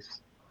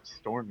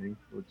storming,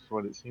 which is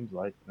what it seems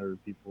like whenever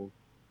people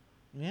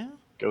Yeah.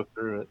 go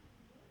through it.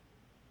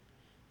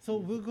 So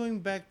we're going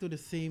back to the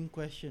same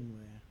question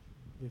where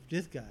with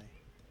this guy.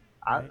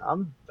 I, Right.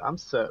 I'm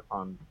set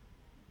on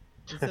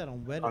Is that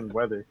on weather? on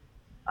weather.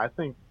 I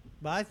think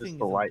But I just think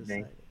the it's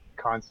lightning undecided.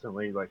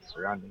 constantly like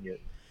surrounding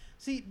it.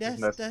 See, Just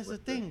that's messing the with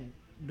it. thing,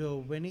 though.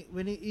 When it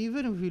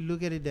even if we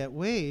look at it that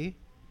way,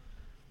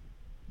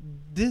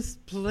 this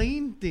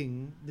plain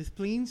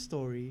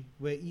story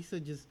where Issa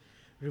just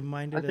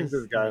reminded I think us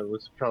this guy that,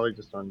 was probably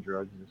just on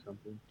drugs or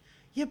something.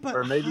 yeah, but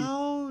Or maybe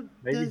how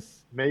maybe does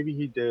maybe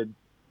he did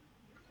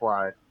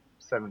fly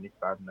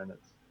 75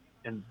 minutes,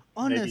 and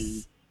on a maybe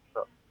s-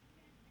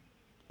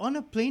 on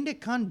a plane that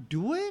can't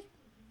do it?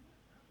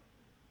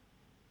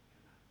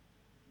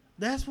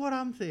 That's what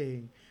I'm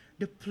saying.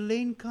 The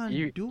plane can't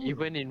do it.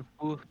 Even in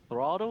full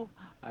throttle,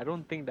 I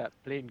don't think that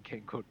plane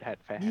can go that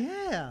fast.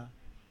 Yeah.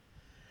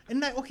 And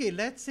like, okay,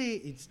 let's say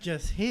it's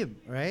just him,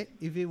 right?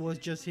 If it was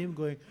just him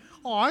going,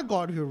 oh, I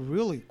got here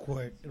really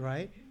quick,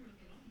 right?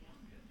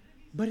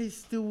 But it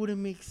still wouldn't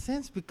make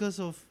sense because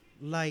of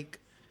like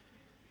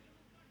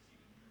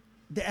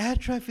the air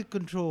traffic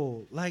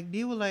control. Like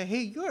they were like,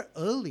 hey, you're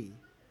early,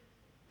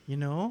 you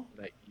know?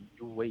 Like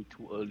you way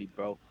too early,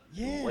 bro.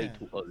 You're way Yeah.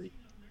 too early.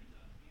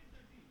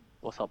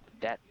 What's up with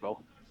that, bro?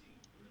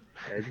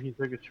 maybe he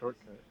took a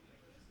shortcut.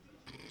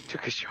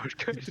 Took a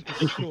shortcut.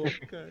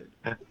 Shortcut.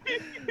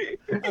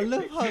 I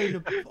love how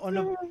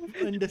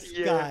in the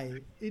sky,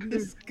 in the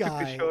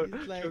sky,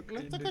 it's like shortcut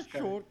let's in take the a sky.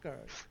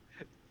 shortcut.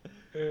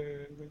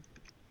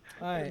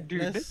 All right,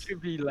 Dude, that let's. should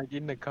be like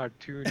in the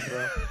cartoon,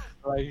 bro.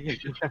 Like,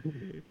 Jesus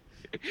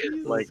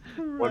Like,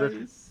 what if-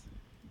 Christ.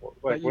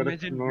 Like, What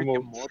if the imagine Rick normal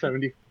and Morty.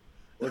 70?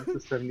 What if the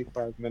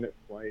 75-minute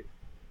flight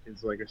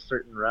is like a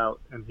certain route,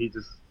 and he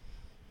just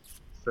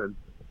said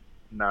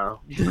no?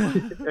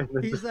 And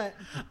then He's just- like,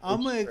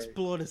 I'm gonna straight.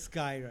 explore the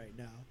sky right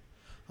now.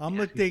 I'm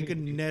gonna take a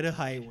nether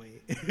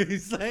highway.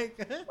 He's like,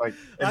 like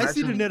I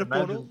see the imagine- nether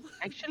imagine- portal.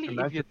 actually, if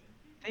Imagine- you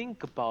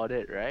think about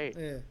it, right,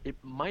 Yeah. it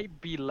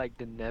might be like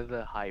the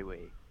Nether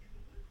Highway.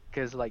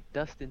 Because, like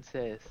Dustin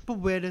says, But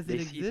where does they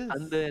it see exist?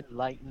 thunder and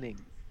lightning.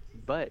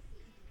 But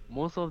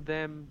most of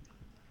them,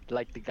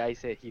 like the guy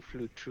said, he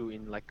flew through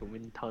in like a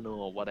wind tunnel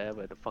or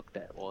whatever the fuck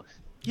that was.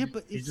 Yeah,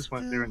 but He it's just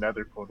went still... through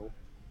another portal.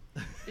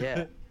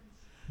 Yeah.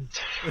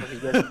 So he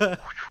just-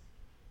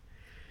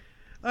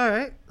 All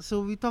right,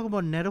 so we talk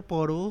about nether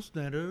portals,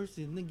 nethers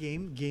in the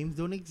game. Games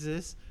don't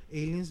exist,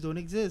 aliens don't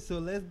exist. So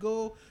let's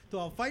go to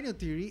our final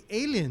theory: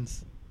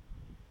 aliens.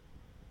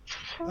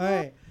 All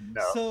right,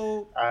 No,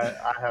 so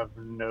I have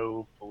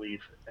no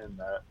belief in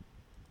that.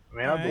 I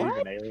mean, I Alright. believe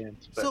in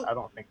aliens, but So- I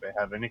don't think they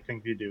have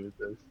anything to do with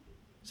this.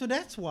 so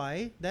that's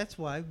why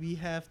we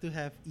have to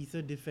have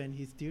Ether defend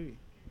his theory.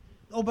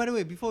 Oh, by the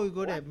way, before we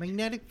go there,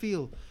 magnetic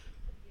field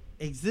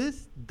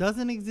exists,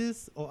 doesn't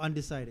exist, or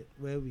undecided?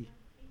 Where are we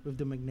with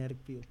the magnetic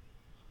field?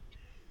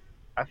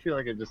 I feel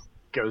like it just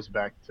goes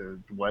back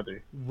to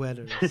weather.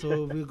 Weather.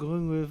 So we're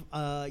going with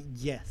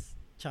yes.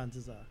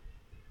 Chances are.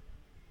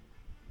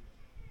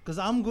 Because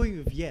I'm going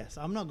with yes.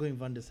 I'm not going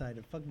with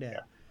undecided. Fuck that. Yeah.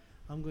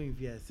 I'm going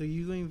with yes. So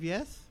you going with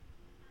yes?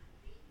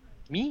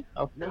 Me?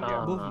 Oh, Both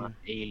Nah, of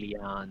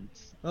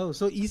aliens. Oh,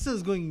 so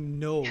Issa's going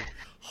no.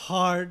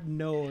 Hard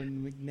no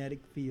on magnetic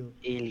field.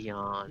 Alien.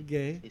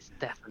 Okay. It's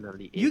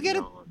definitely You get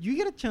alien. you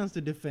get a chance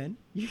to defend.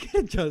 You get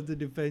a chance to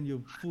defend your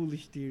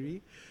foolish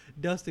theory.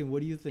 Dustin,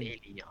 what do you think?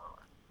 Alien.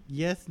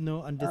 Yes,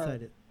 no,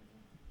 undecided.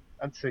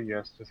 I'd say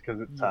yes, just because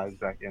it Yes. ties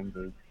back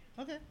into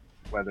Okay.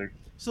 weather.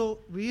 So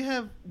we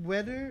have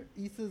weather.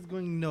 Issa's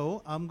going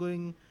no. I'm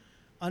going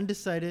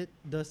undecided.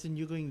 Dustin,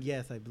 you're going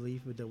yes, I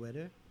believe, with the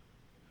weather.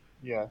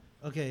 Yeah.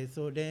 Okay,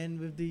 so then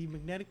with the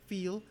magnetic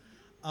field,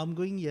 I'm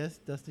going yes.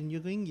 Dustin, you're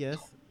going yes.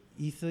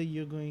 Issa,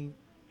 you're going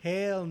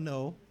hell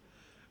no.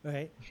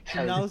 Right?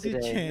 So now's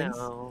your Today, chance.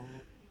 no.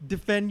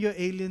 Defend your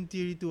alien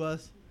theory to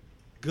us.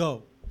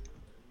 Go.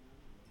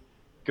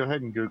 Go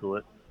ahead and Google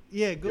it.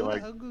 Yeah, go. You're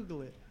like- I'll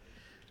Google it.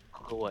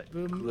 Google what?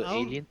 Google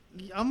I'll- alien?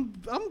 I'm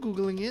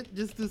googling it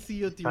just to see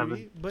your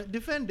theory, but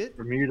defend it.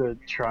 Bermuda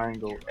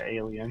Triangle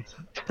aliens.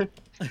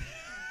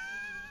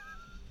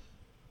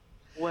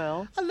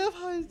 Well, I love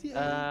how it's the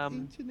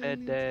ancient the,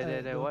 aliens. the, the,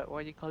 Alright, the go.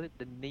 what do you call it?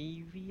 The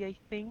Navy, I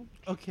think.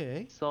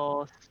 Okay.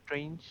 Saw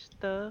strange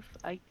stuff,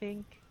 I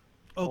think.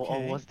 Okay.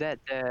 Or was that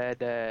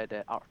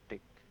the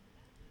Arctic?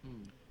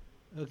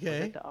 Was Okay.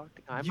 that the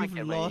Arctic? I might You've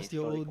get my lost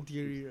your story own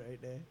confused. theory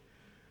right there.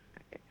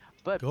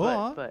 But Go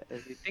on. but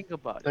if you think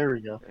about it, There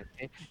we go.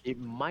 okay, it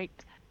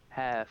might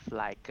have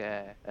like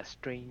a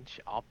strange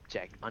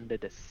object under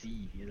the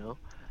sea, you know,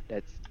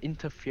 that's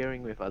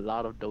interfering with a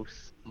lot of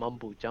those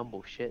mumbo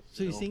jumbo shit.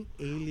 So you you know, think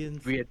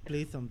aliens weird-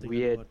 play something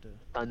weird- underwater?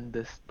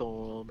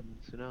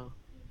 thunderstorms, you know,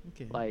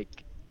 Okay.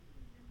 like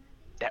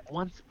that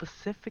one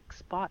specific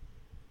spot,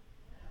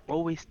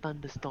 always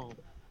thunderstorm,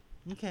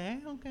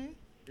 Okay. Okay.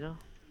 you know.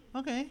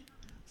 Okay.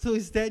 So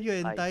is that your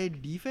Like- entire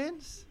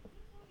defense?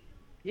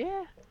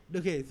 Yeah,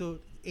 Okay. So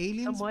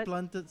aliens Somewhat.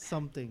 planted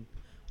something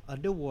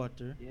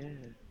underwater. yeah.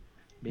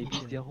 Maybe it's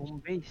Okay. their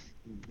home base,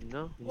 you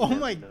know. You Oh never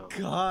my know.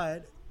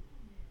 god.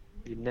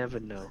 You never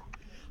know.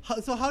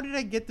 So how did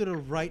I get to the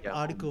right Your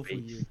home article for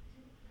base. you?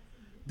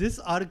 this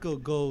article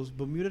goes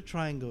Bermuda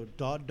Triangle ...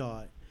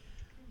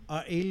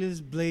 Are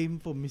aliens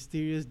blamed for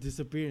mysterious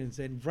disappearance?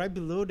 And right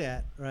below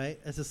that, right,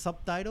 as a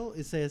subtitle,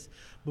 it says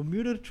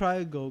Bermuda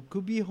Triangle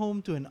could be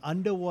home to an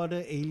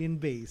underwater alien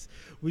base,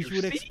 which You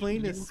would see?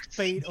 explain the You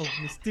spate of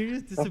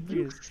mysterious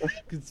disappearance I'm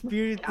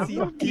conspiracy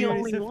not the theories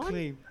only have one.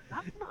 claimed.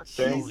 I'm not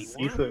the Dang, only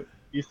Jesus. one.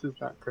 Issa's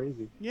not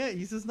crazy. Yeah,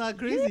 he's just not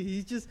crazy.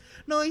 He's just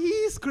no,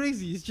 he's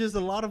crazy. It's just a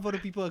lot of other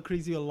people are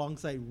crazy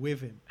alongside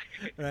with him,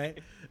 right?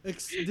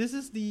 This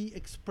is the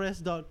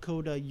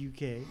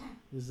express.co.uk.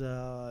 There's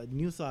a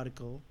news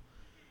article,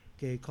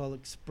 okay, called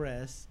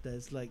Express.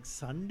 That's like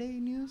Sunday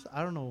news.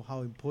 I don't know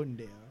how important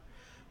they are,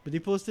 but they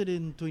posted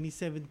in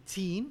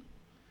 2017.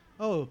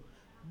 Oh,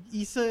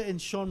 Issa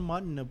and Sean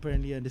Martin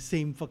apparently are in the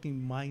same fucking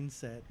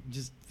mindset,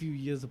 just a few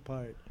years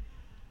apart.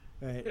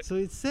 Right. So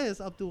it says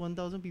up to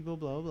 1,000 people,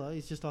 blah, blah, blah.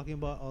 It's just talking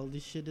about all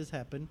this shit that's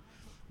happened,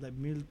 like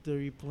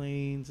military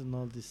planes and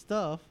all this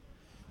stuff.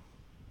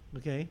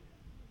 Okay.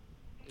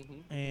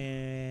 Mhm.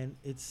 And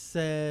it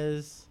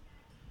says,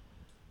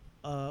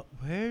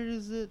 where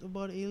is it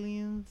about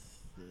aliens?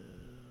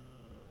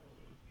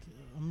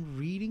 I'm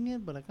reading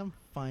it, but I can't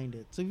find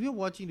it. So if you're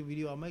watching the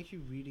video, I'm actually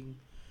reading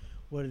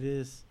what it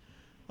is.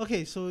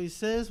 Okay, so it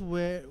says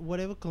where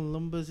whatever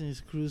Columbus and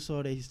his crew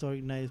saw that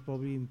historic night is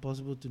probably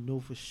impossible to know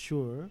for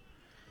sure.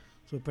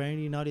 So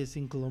apparently now they're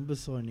saying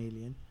Columbus saw an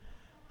alien.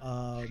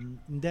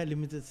 In that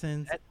limited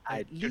sense, That I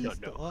at do not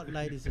least the know. odd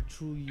light is a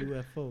true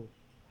UFO.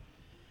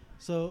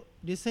 So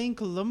they're saying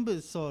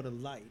Columbus saw the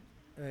light,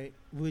 right?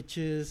 Which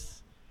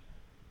is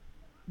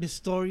the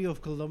story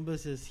of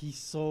Columbus is he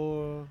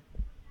saw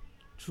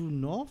true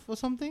north or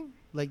something,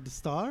 like the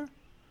star,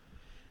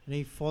 and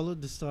he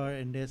followed the star,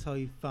 and that's how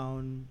he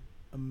found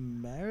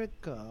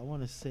America. I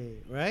want to say,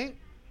 right?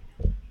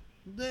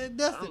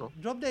 Dustin, know.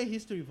 drop that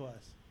history for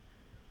us.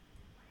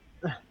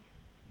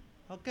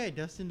 Okay,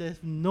 Dustin, there's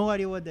no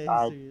idea what that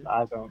I history is.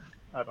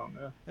 I don't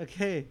know.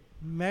 Okay,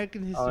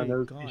 American All I history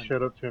know is gone. he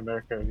showed up to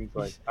America and he's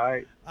like,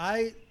 "Alright,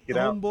 I Get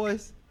out."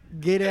 homeboys,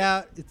 get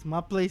out. It's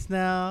my place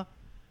now.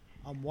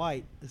 I'm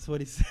white. That's what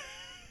he said.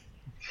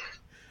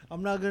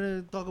 I'm not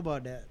gonna talk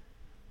about that.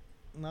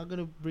 I'm not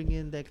gonna bring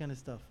in that kind of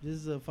stuff. This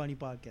is a funny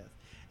podcast.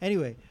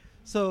 Anyway,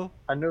 so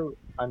I know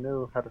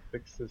how to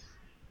fix this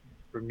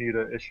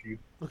Bermuda issue.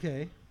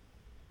 okay,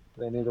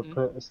 They need to Mhm.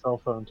 put a cell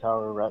phone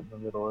tower right in the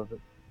middle of it.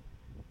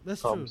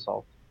 that's Problem true.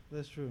 solved.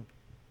 That's true.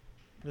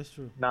 That's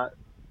true. Not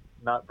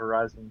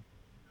Verizon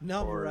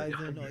Not Or-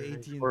 Verizon or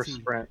AT&T or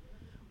Sprint.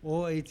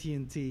 or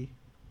AT&T.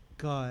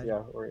 God.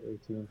 Yeah, or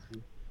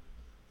AT&T.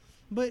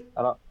 But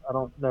I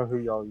don't know who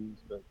y'all use,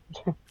 but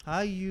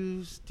I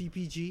use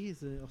TPG.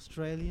 It's an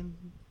Australian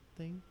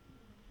thing.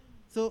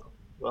 So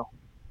Well.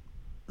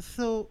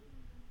 so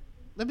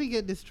let me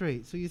get this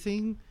straight. So you're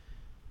saying,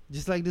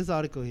 just like this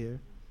article here,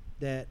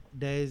 that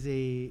there is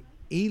a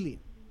alien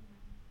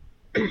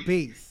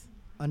base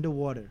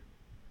underwater.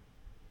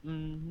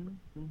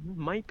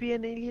 Might be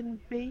an alien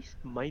base.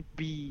 Might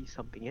be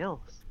something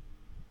else.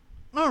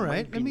 All Might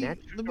right, be let me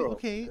natural,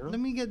 okay, you know? let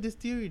me get this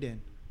theory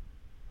then.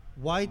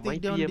 Why take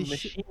Might down be a this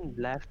shit? machine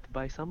left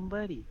by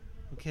somebody.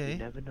 You Okay,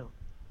 never know.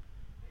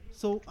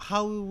 so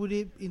how would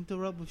it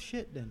interrupt with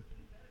shit then?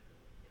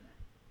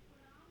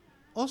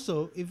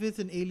 Also, if it's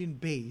an alien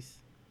base,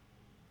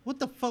 what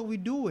the fuck we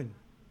doing?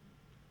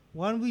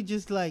 Why aren't we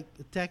just like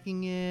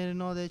attacking it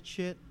and all that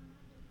shit?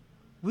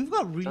 We've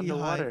got It's really high.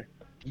 underwater.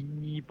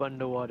 Deep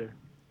underwater.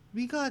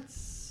 We got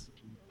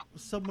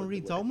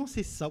submarines. I Underwater. almost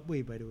say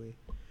subway, by the way.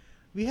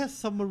 We have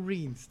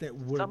submarines that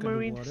work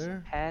Submarines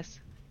underwater. has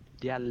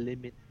their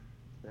limit.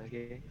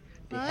 Okay.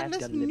 They Alright, have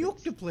let's their nuke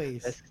limits. the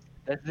place.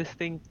 There's this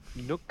thing,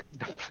 nuke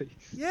the place.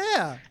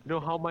 Yeah. You know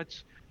how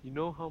much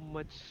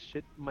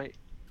shit might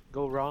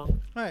go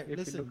wrong. All right, If you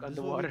listen. look This is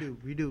what we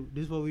underwater. do.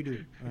 This is what we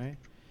do. All right.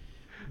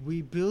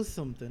 We build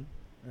something,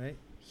 right?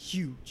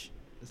 Huge.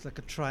 It's like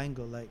a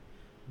triangle. Like,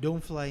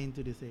 don't fly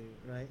into this area,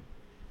 right?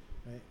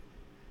 Right.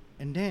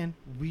 And then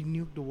we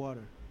nuke the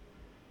water.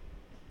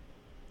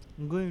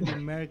 I'm going with the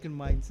American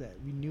mindset.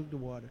 We nuke the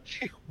water.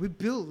 We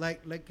build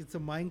like it's a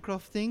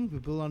Minecraft thing. We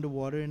build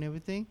underwater and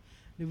everything.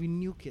 Then we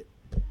nuke it.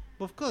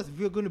 But of course, if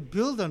we're going to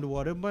build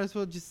underwater, might as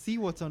well just see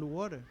what's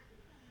underwater.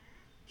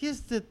 Here's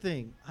the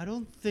thing. I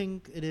don't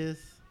think it is,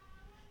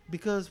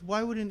 because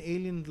why would an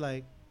alien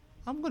like,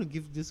 I'm gonna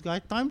give this guy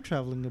time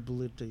traveling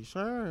ability?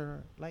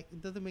 Sure. Like,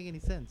 it doesn't make any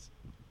sense.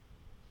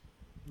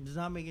 It does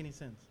not make any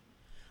sense.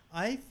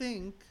 I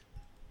think.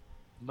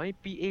 Might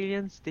be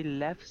aliens. They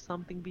left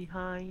something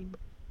behind.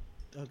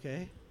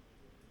 Okay.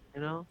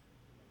 You know.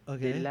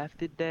 Okay. They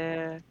left it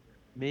there.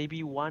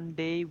 Maybe one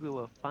day we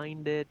will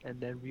find it, and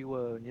then we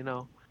will,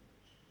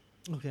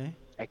 Okay.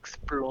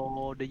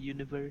 explore the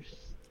universe.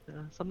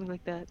 Something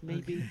like that.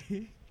 Maybe.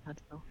 Okay. I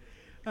don't know.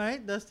 All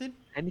right, Dustin.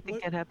 Anything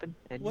What- can happen.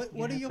 Anything What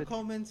can are your happen.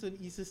 comments on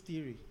Issa's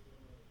theory?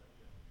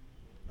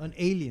 On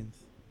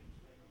aliens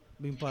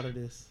being part of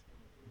this?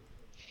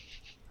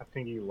 I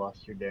think you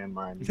lost your damn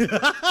mind.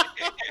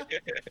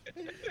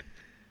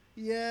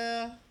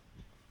 Yeah.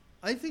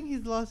 I think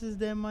he's lost his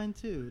damn mind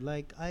too.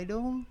 Like, I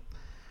don't.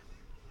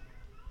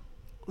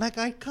 like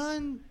I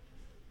can't,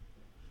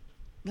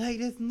 like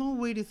there's no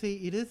way to say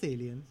it is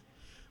aliens,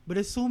 but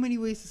there's so many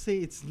ways to say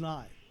it's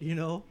not. You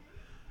know,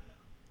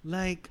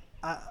 like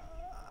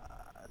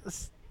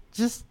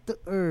just the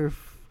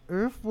Earth.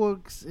 Earth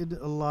works in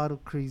a lot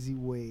of crazy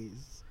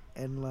ways,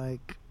 and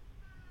like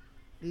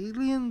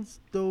aliens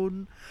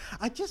don't.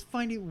 I just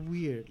find it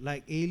weird.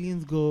 Like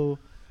aliens go,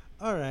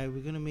 all right, we're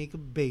gonna make a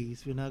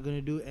base. We're not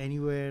gonna do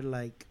anywhere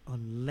like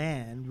on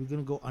land. We're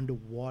gonna go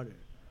underwater.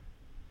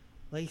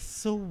 Like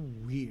so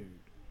weird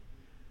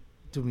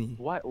to me.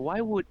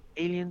 Why would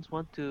aliens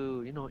want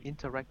to,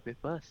 interact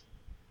with us?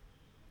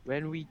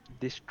 When we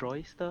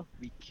destroy stuff,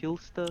 we kill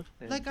stuff,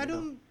 and Like I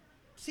don't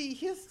see.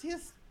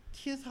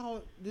 Here's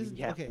how this.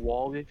 we have Okay,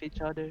 war with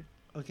each other.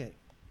 okay,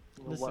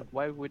 Why, listen.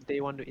 why would they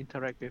want to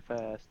interact with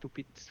a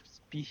stupid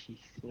species?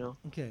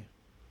 Okay,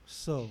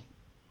 so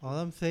all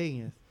I'm saying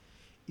is,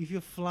 if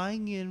you're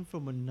flying in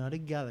from another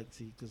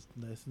galaxy, because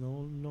there's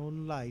no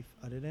known life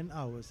other than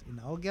ours in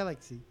our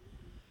galaxy,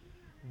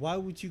 why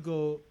would you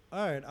go?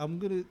 All right, I'm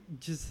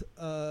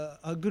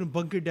gonna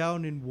bunker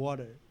down in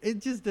water. It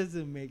just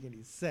doesn't make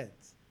any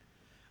sense.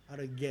 I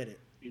don't get it.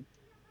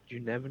 You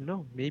never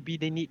know. Maybe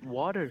they need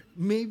water.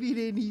 Maybe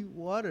they need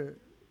water.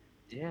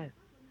 Yeah,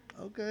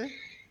 Okay,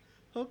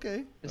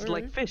 okay. it's all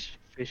like right. fish.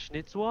 Fish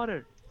needs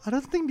water. I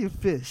don't think they're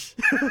fish.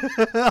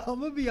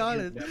 I'm gonna be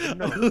honest. never I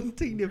know. don't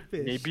think they're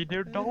fish. Maybe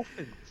they're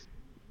dolphins.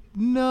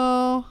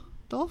 No,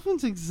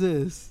 dolphins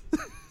exist.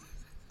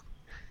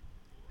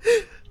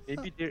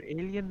 Maybe they're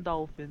alien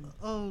dolphins.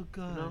 Oh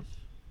gosh.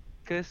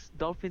 Because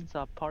dolphins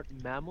are part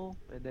mammal,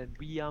 and then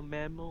we are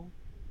mammal.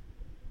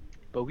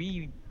 But we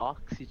need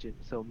oxygen,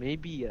 so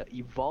maybe a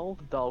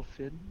evolved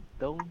dolphin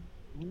don't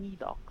need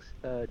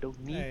don't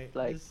need Alright,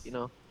 like this-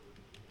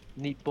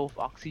 need both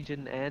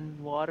oxygen and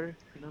water.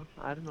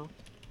 I don't know.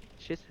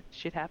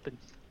 Shit happens.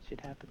 Shit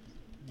happens.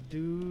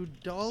 Do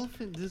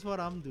dolphins? This is what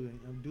I'm doing.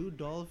 Do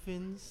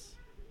dolphins?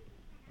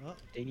 Oh,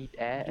 They need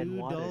air and do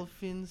water.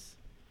 dolphins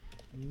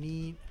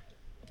need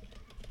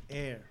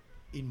air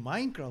in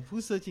Minecraft?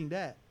 Who's searching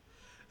that?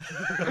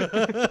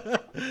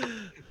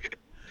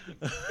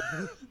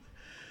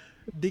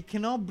 They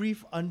cannot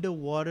breathe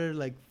underwater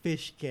like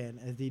fish can,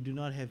 as they do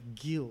not have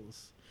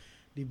gills.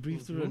 They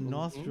breathe through the Mhm, mhm.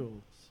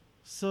 nostrils.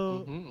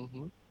 So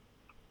Mm-hmm.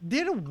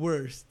 they're the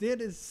worst.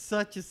 They're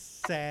such a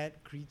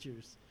sad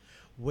creatures.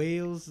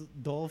 Whales,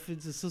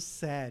 dolphins are so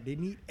sad. They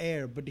need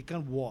air, but they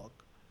can't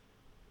walk.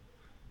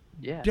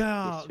 Yeah.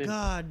 Damn, they swim.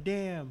 god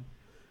damn.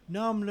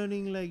 Now I'm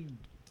learning like,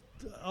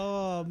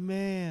 oh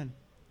man.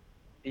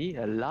 See,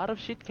 a lot of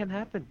shit can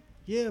happen.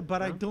 Yeah,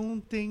 but I Huh?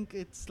 don't think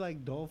it's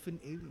like dolphin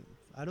aliens.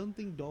 I don't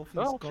think dolphins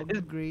Well,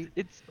 congregate.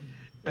 It's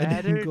And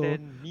then better go-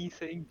 than me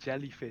saying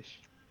jellyfish.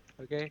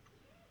 Okay.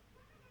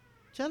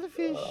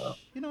 Jellyfish,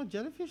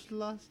 jellyfish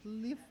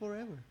live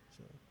forever.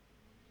 So,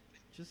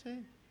 just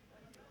saying.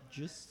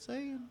 Just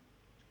saying.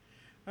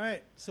 All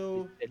right.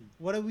 So, And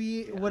what are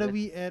we? Yeah, What are let's-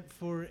 we at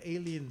for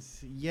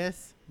aliens?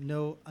 Yes,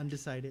 no,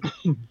 undecided.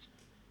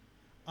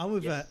 I'm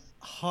with Yes.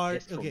 a hard.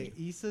 Yes for okay, me.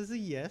 he says a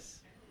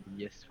yes.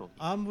 Yes for me.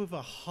 I'm with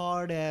a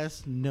hard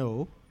ass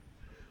no.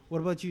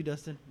 What about you,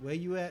 Dustin? Where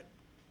you at?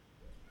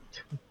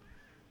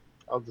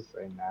 I'll just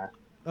say nah.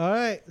 All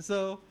right.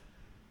 So,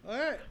 all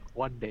right.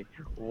 One day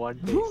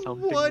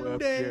something One will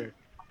day.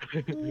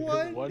 appear.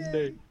 One, One day.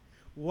 day.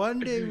 One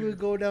day we'll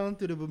go down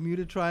to the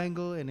Bermuda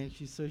Triangle and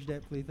actually search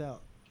that place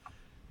out.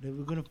 Then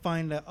we're gonna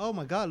find that. Oh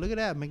my God! Look at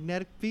that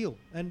magnetic field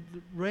and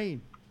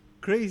rain.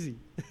 Crazy.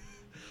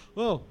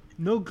 Oh,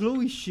 no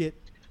glowy shit.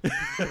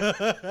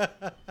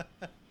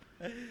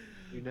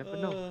 You never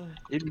know.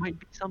 It might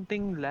be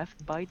something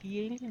left by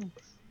the aliens.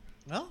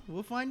 Well,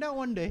 we'll find out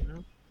one day. You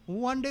know?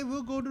 One day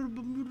we'll go to the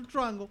Bermuda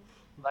Triangle.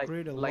 Like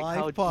Create a like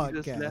live how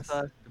Jesus podcast. left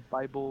us the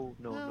Bible.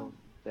 No, No, no.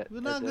 That,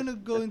 We're that- not gonna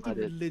that's- go that's into not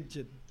it.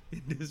 religion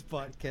in this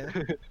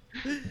podcast.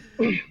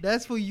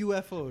 That's for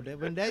UFO. That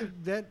when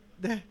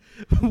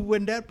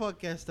that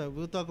podcast starts,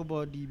 we'll talk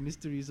about the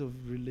mysteries of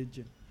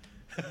religion.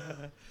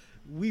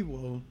 We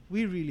won't.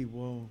 We really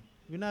won't.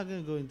 We're not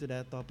gonna go into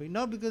that topic.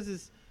 Not because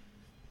it's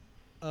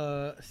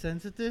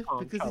sensitive,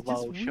 because it's just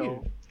Controversial.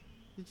 weird.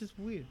 It's just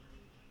weird.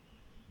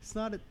 It's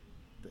not a.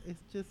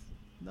 It's just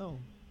no.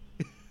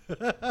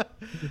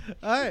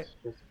 All right.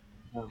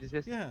 It's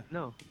just, Yeah.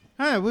 No.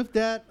 All right, with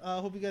that, I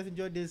hope you guys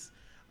enjoyed this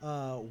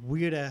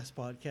weird ass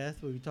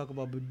podcast where we talk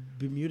about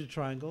Bermuda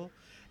Triangle.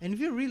 And if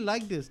you really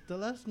like this,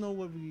 tell us know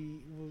what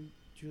you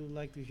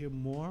like to hear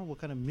more, what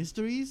kind of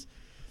mysteries,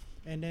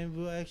 and then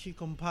we'll actually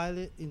compile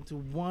it into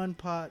one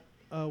podcast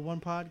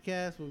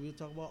where we'll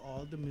talk about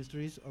all the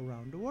mysteries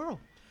around the world.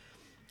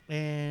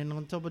 And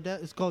on top of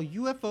that, it's called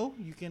UFO.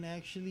 You can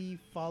actually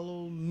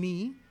follow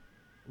me,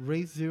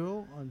 Ray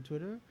Zero, on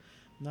Twitter.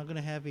 I'm not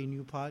gonna have a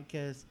new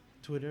podcast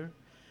Twitter.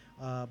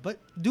 But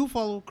do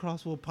follow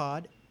Crosswell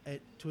Pod at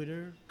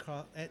Twitter,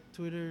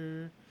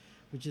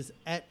 which is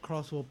at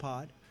Crosswell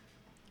Pod.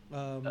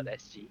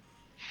 .sg.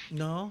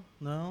 No,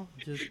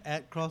 just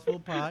at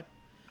Crosswell Pod.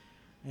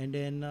 And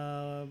then,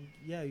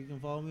 yeah, you can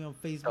follow me on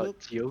Facebook,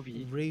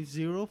 .gov. Rave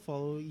Zero.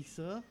 Follow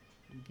Issa.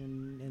 You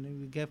can, and then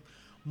we get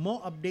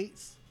more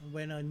updates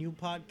when a new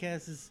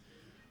podcast is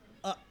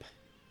up.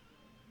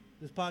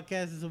 This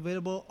podcast is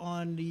available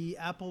on the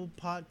Apple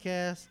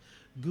Podcast,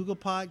 Google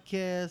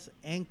Podcast,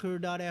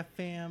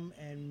 Anchor.fm,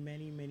 and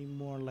many, many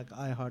more like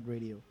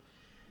iHeartRadio.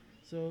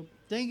 So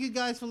thank you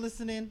guys for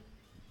listening.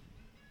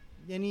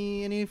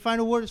 Any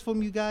final words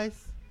from you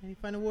guys? Any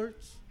final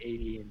words?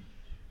 Alien.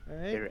 All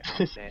right. They're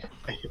out there.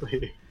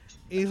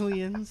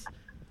 Aliens.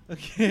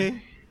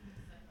 Okay.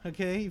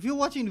 Okay. If you're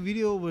watching the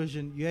video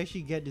version, you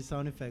actually get the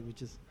sound effect,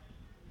 which is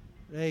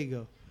there you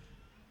go.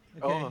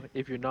 Okay. Oh,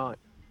 if you're not,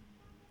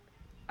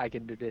 I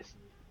can do this.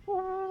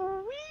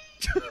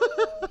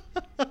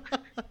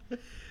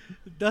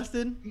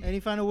 Dustin, any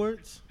final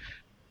words?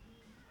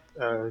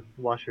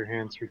 Wash your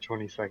hands for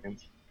 20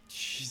 seconds.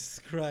 Jesus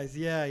Christ.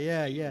 Yeah.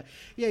 Yeah,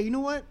 you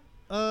know what?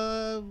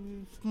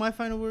 My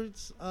final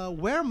words,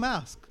 wear a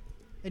mask.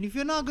 And if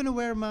you're not going to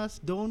wear a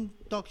mask, don't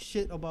talk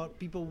shit about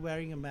people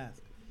wearing a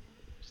mask.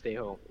 Stay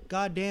home.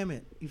 God damn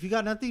it. If you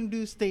got nothing to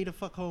do, stay the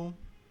fuck home.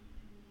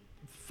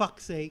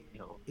 Fuck's sake. You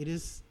know, It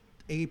is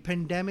a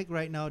pandemic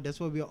right now. That's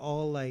why we're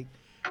all like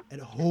at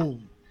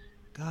home.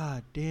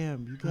 God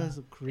damn, you guys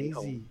are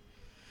crazy.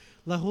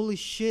 Like holy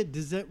shit,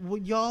 does that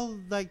what y'all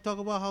like talk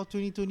about how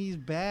 2020 is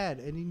bad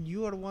and then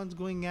you are the ones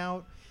going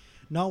out,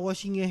 not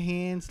washing your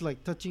hands,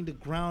 like touching the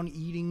ground,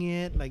 eating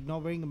it, like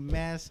not wearing a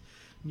mask.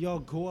 Y'all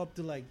go up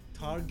to like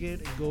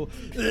Target and go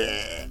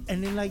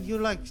and then like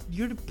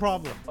you're the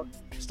problem.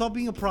 Stop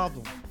being a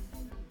problem.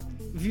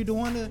 If you don't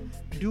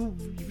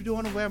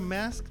wanna wear a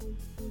mask,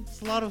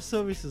 it's a lot of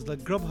services like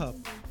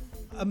Grubhub.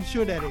 I'm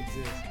sure that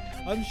exists.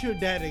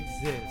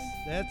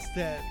 That's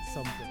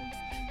something.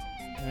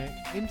 Right?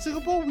 In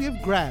Singapore, we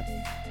have Grab.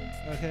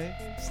 Okay?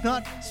 It's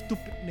not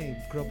stupid name,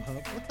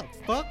 Grubhub. What the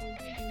fuck?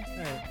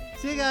 Alright.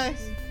 See you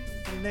guys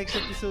in the next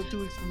episode 2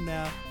 weeks from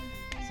now.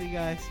 See you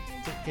guys.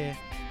 Take care.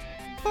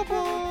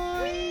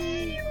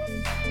 Bye-bye.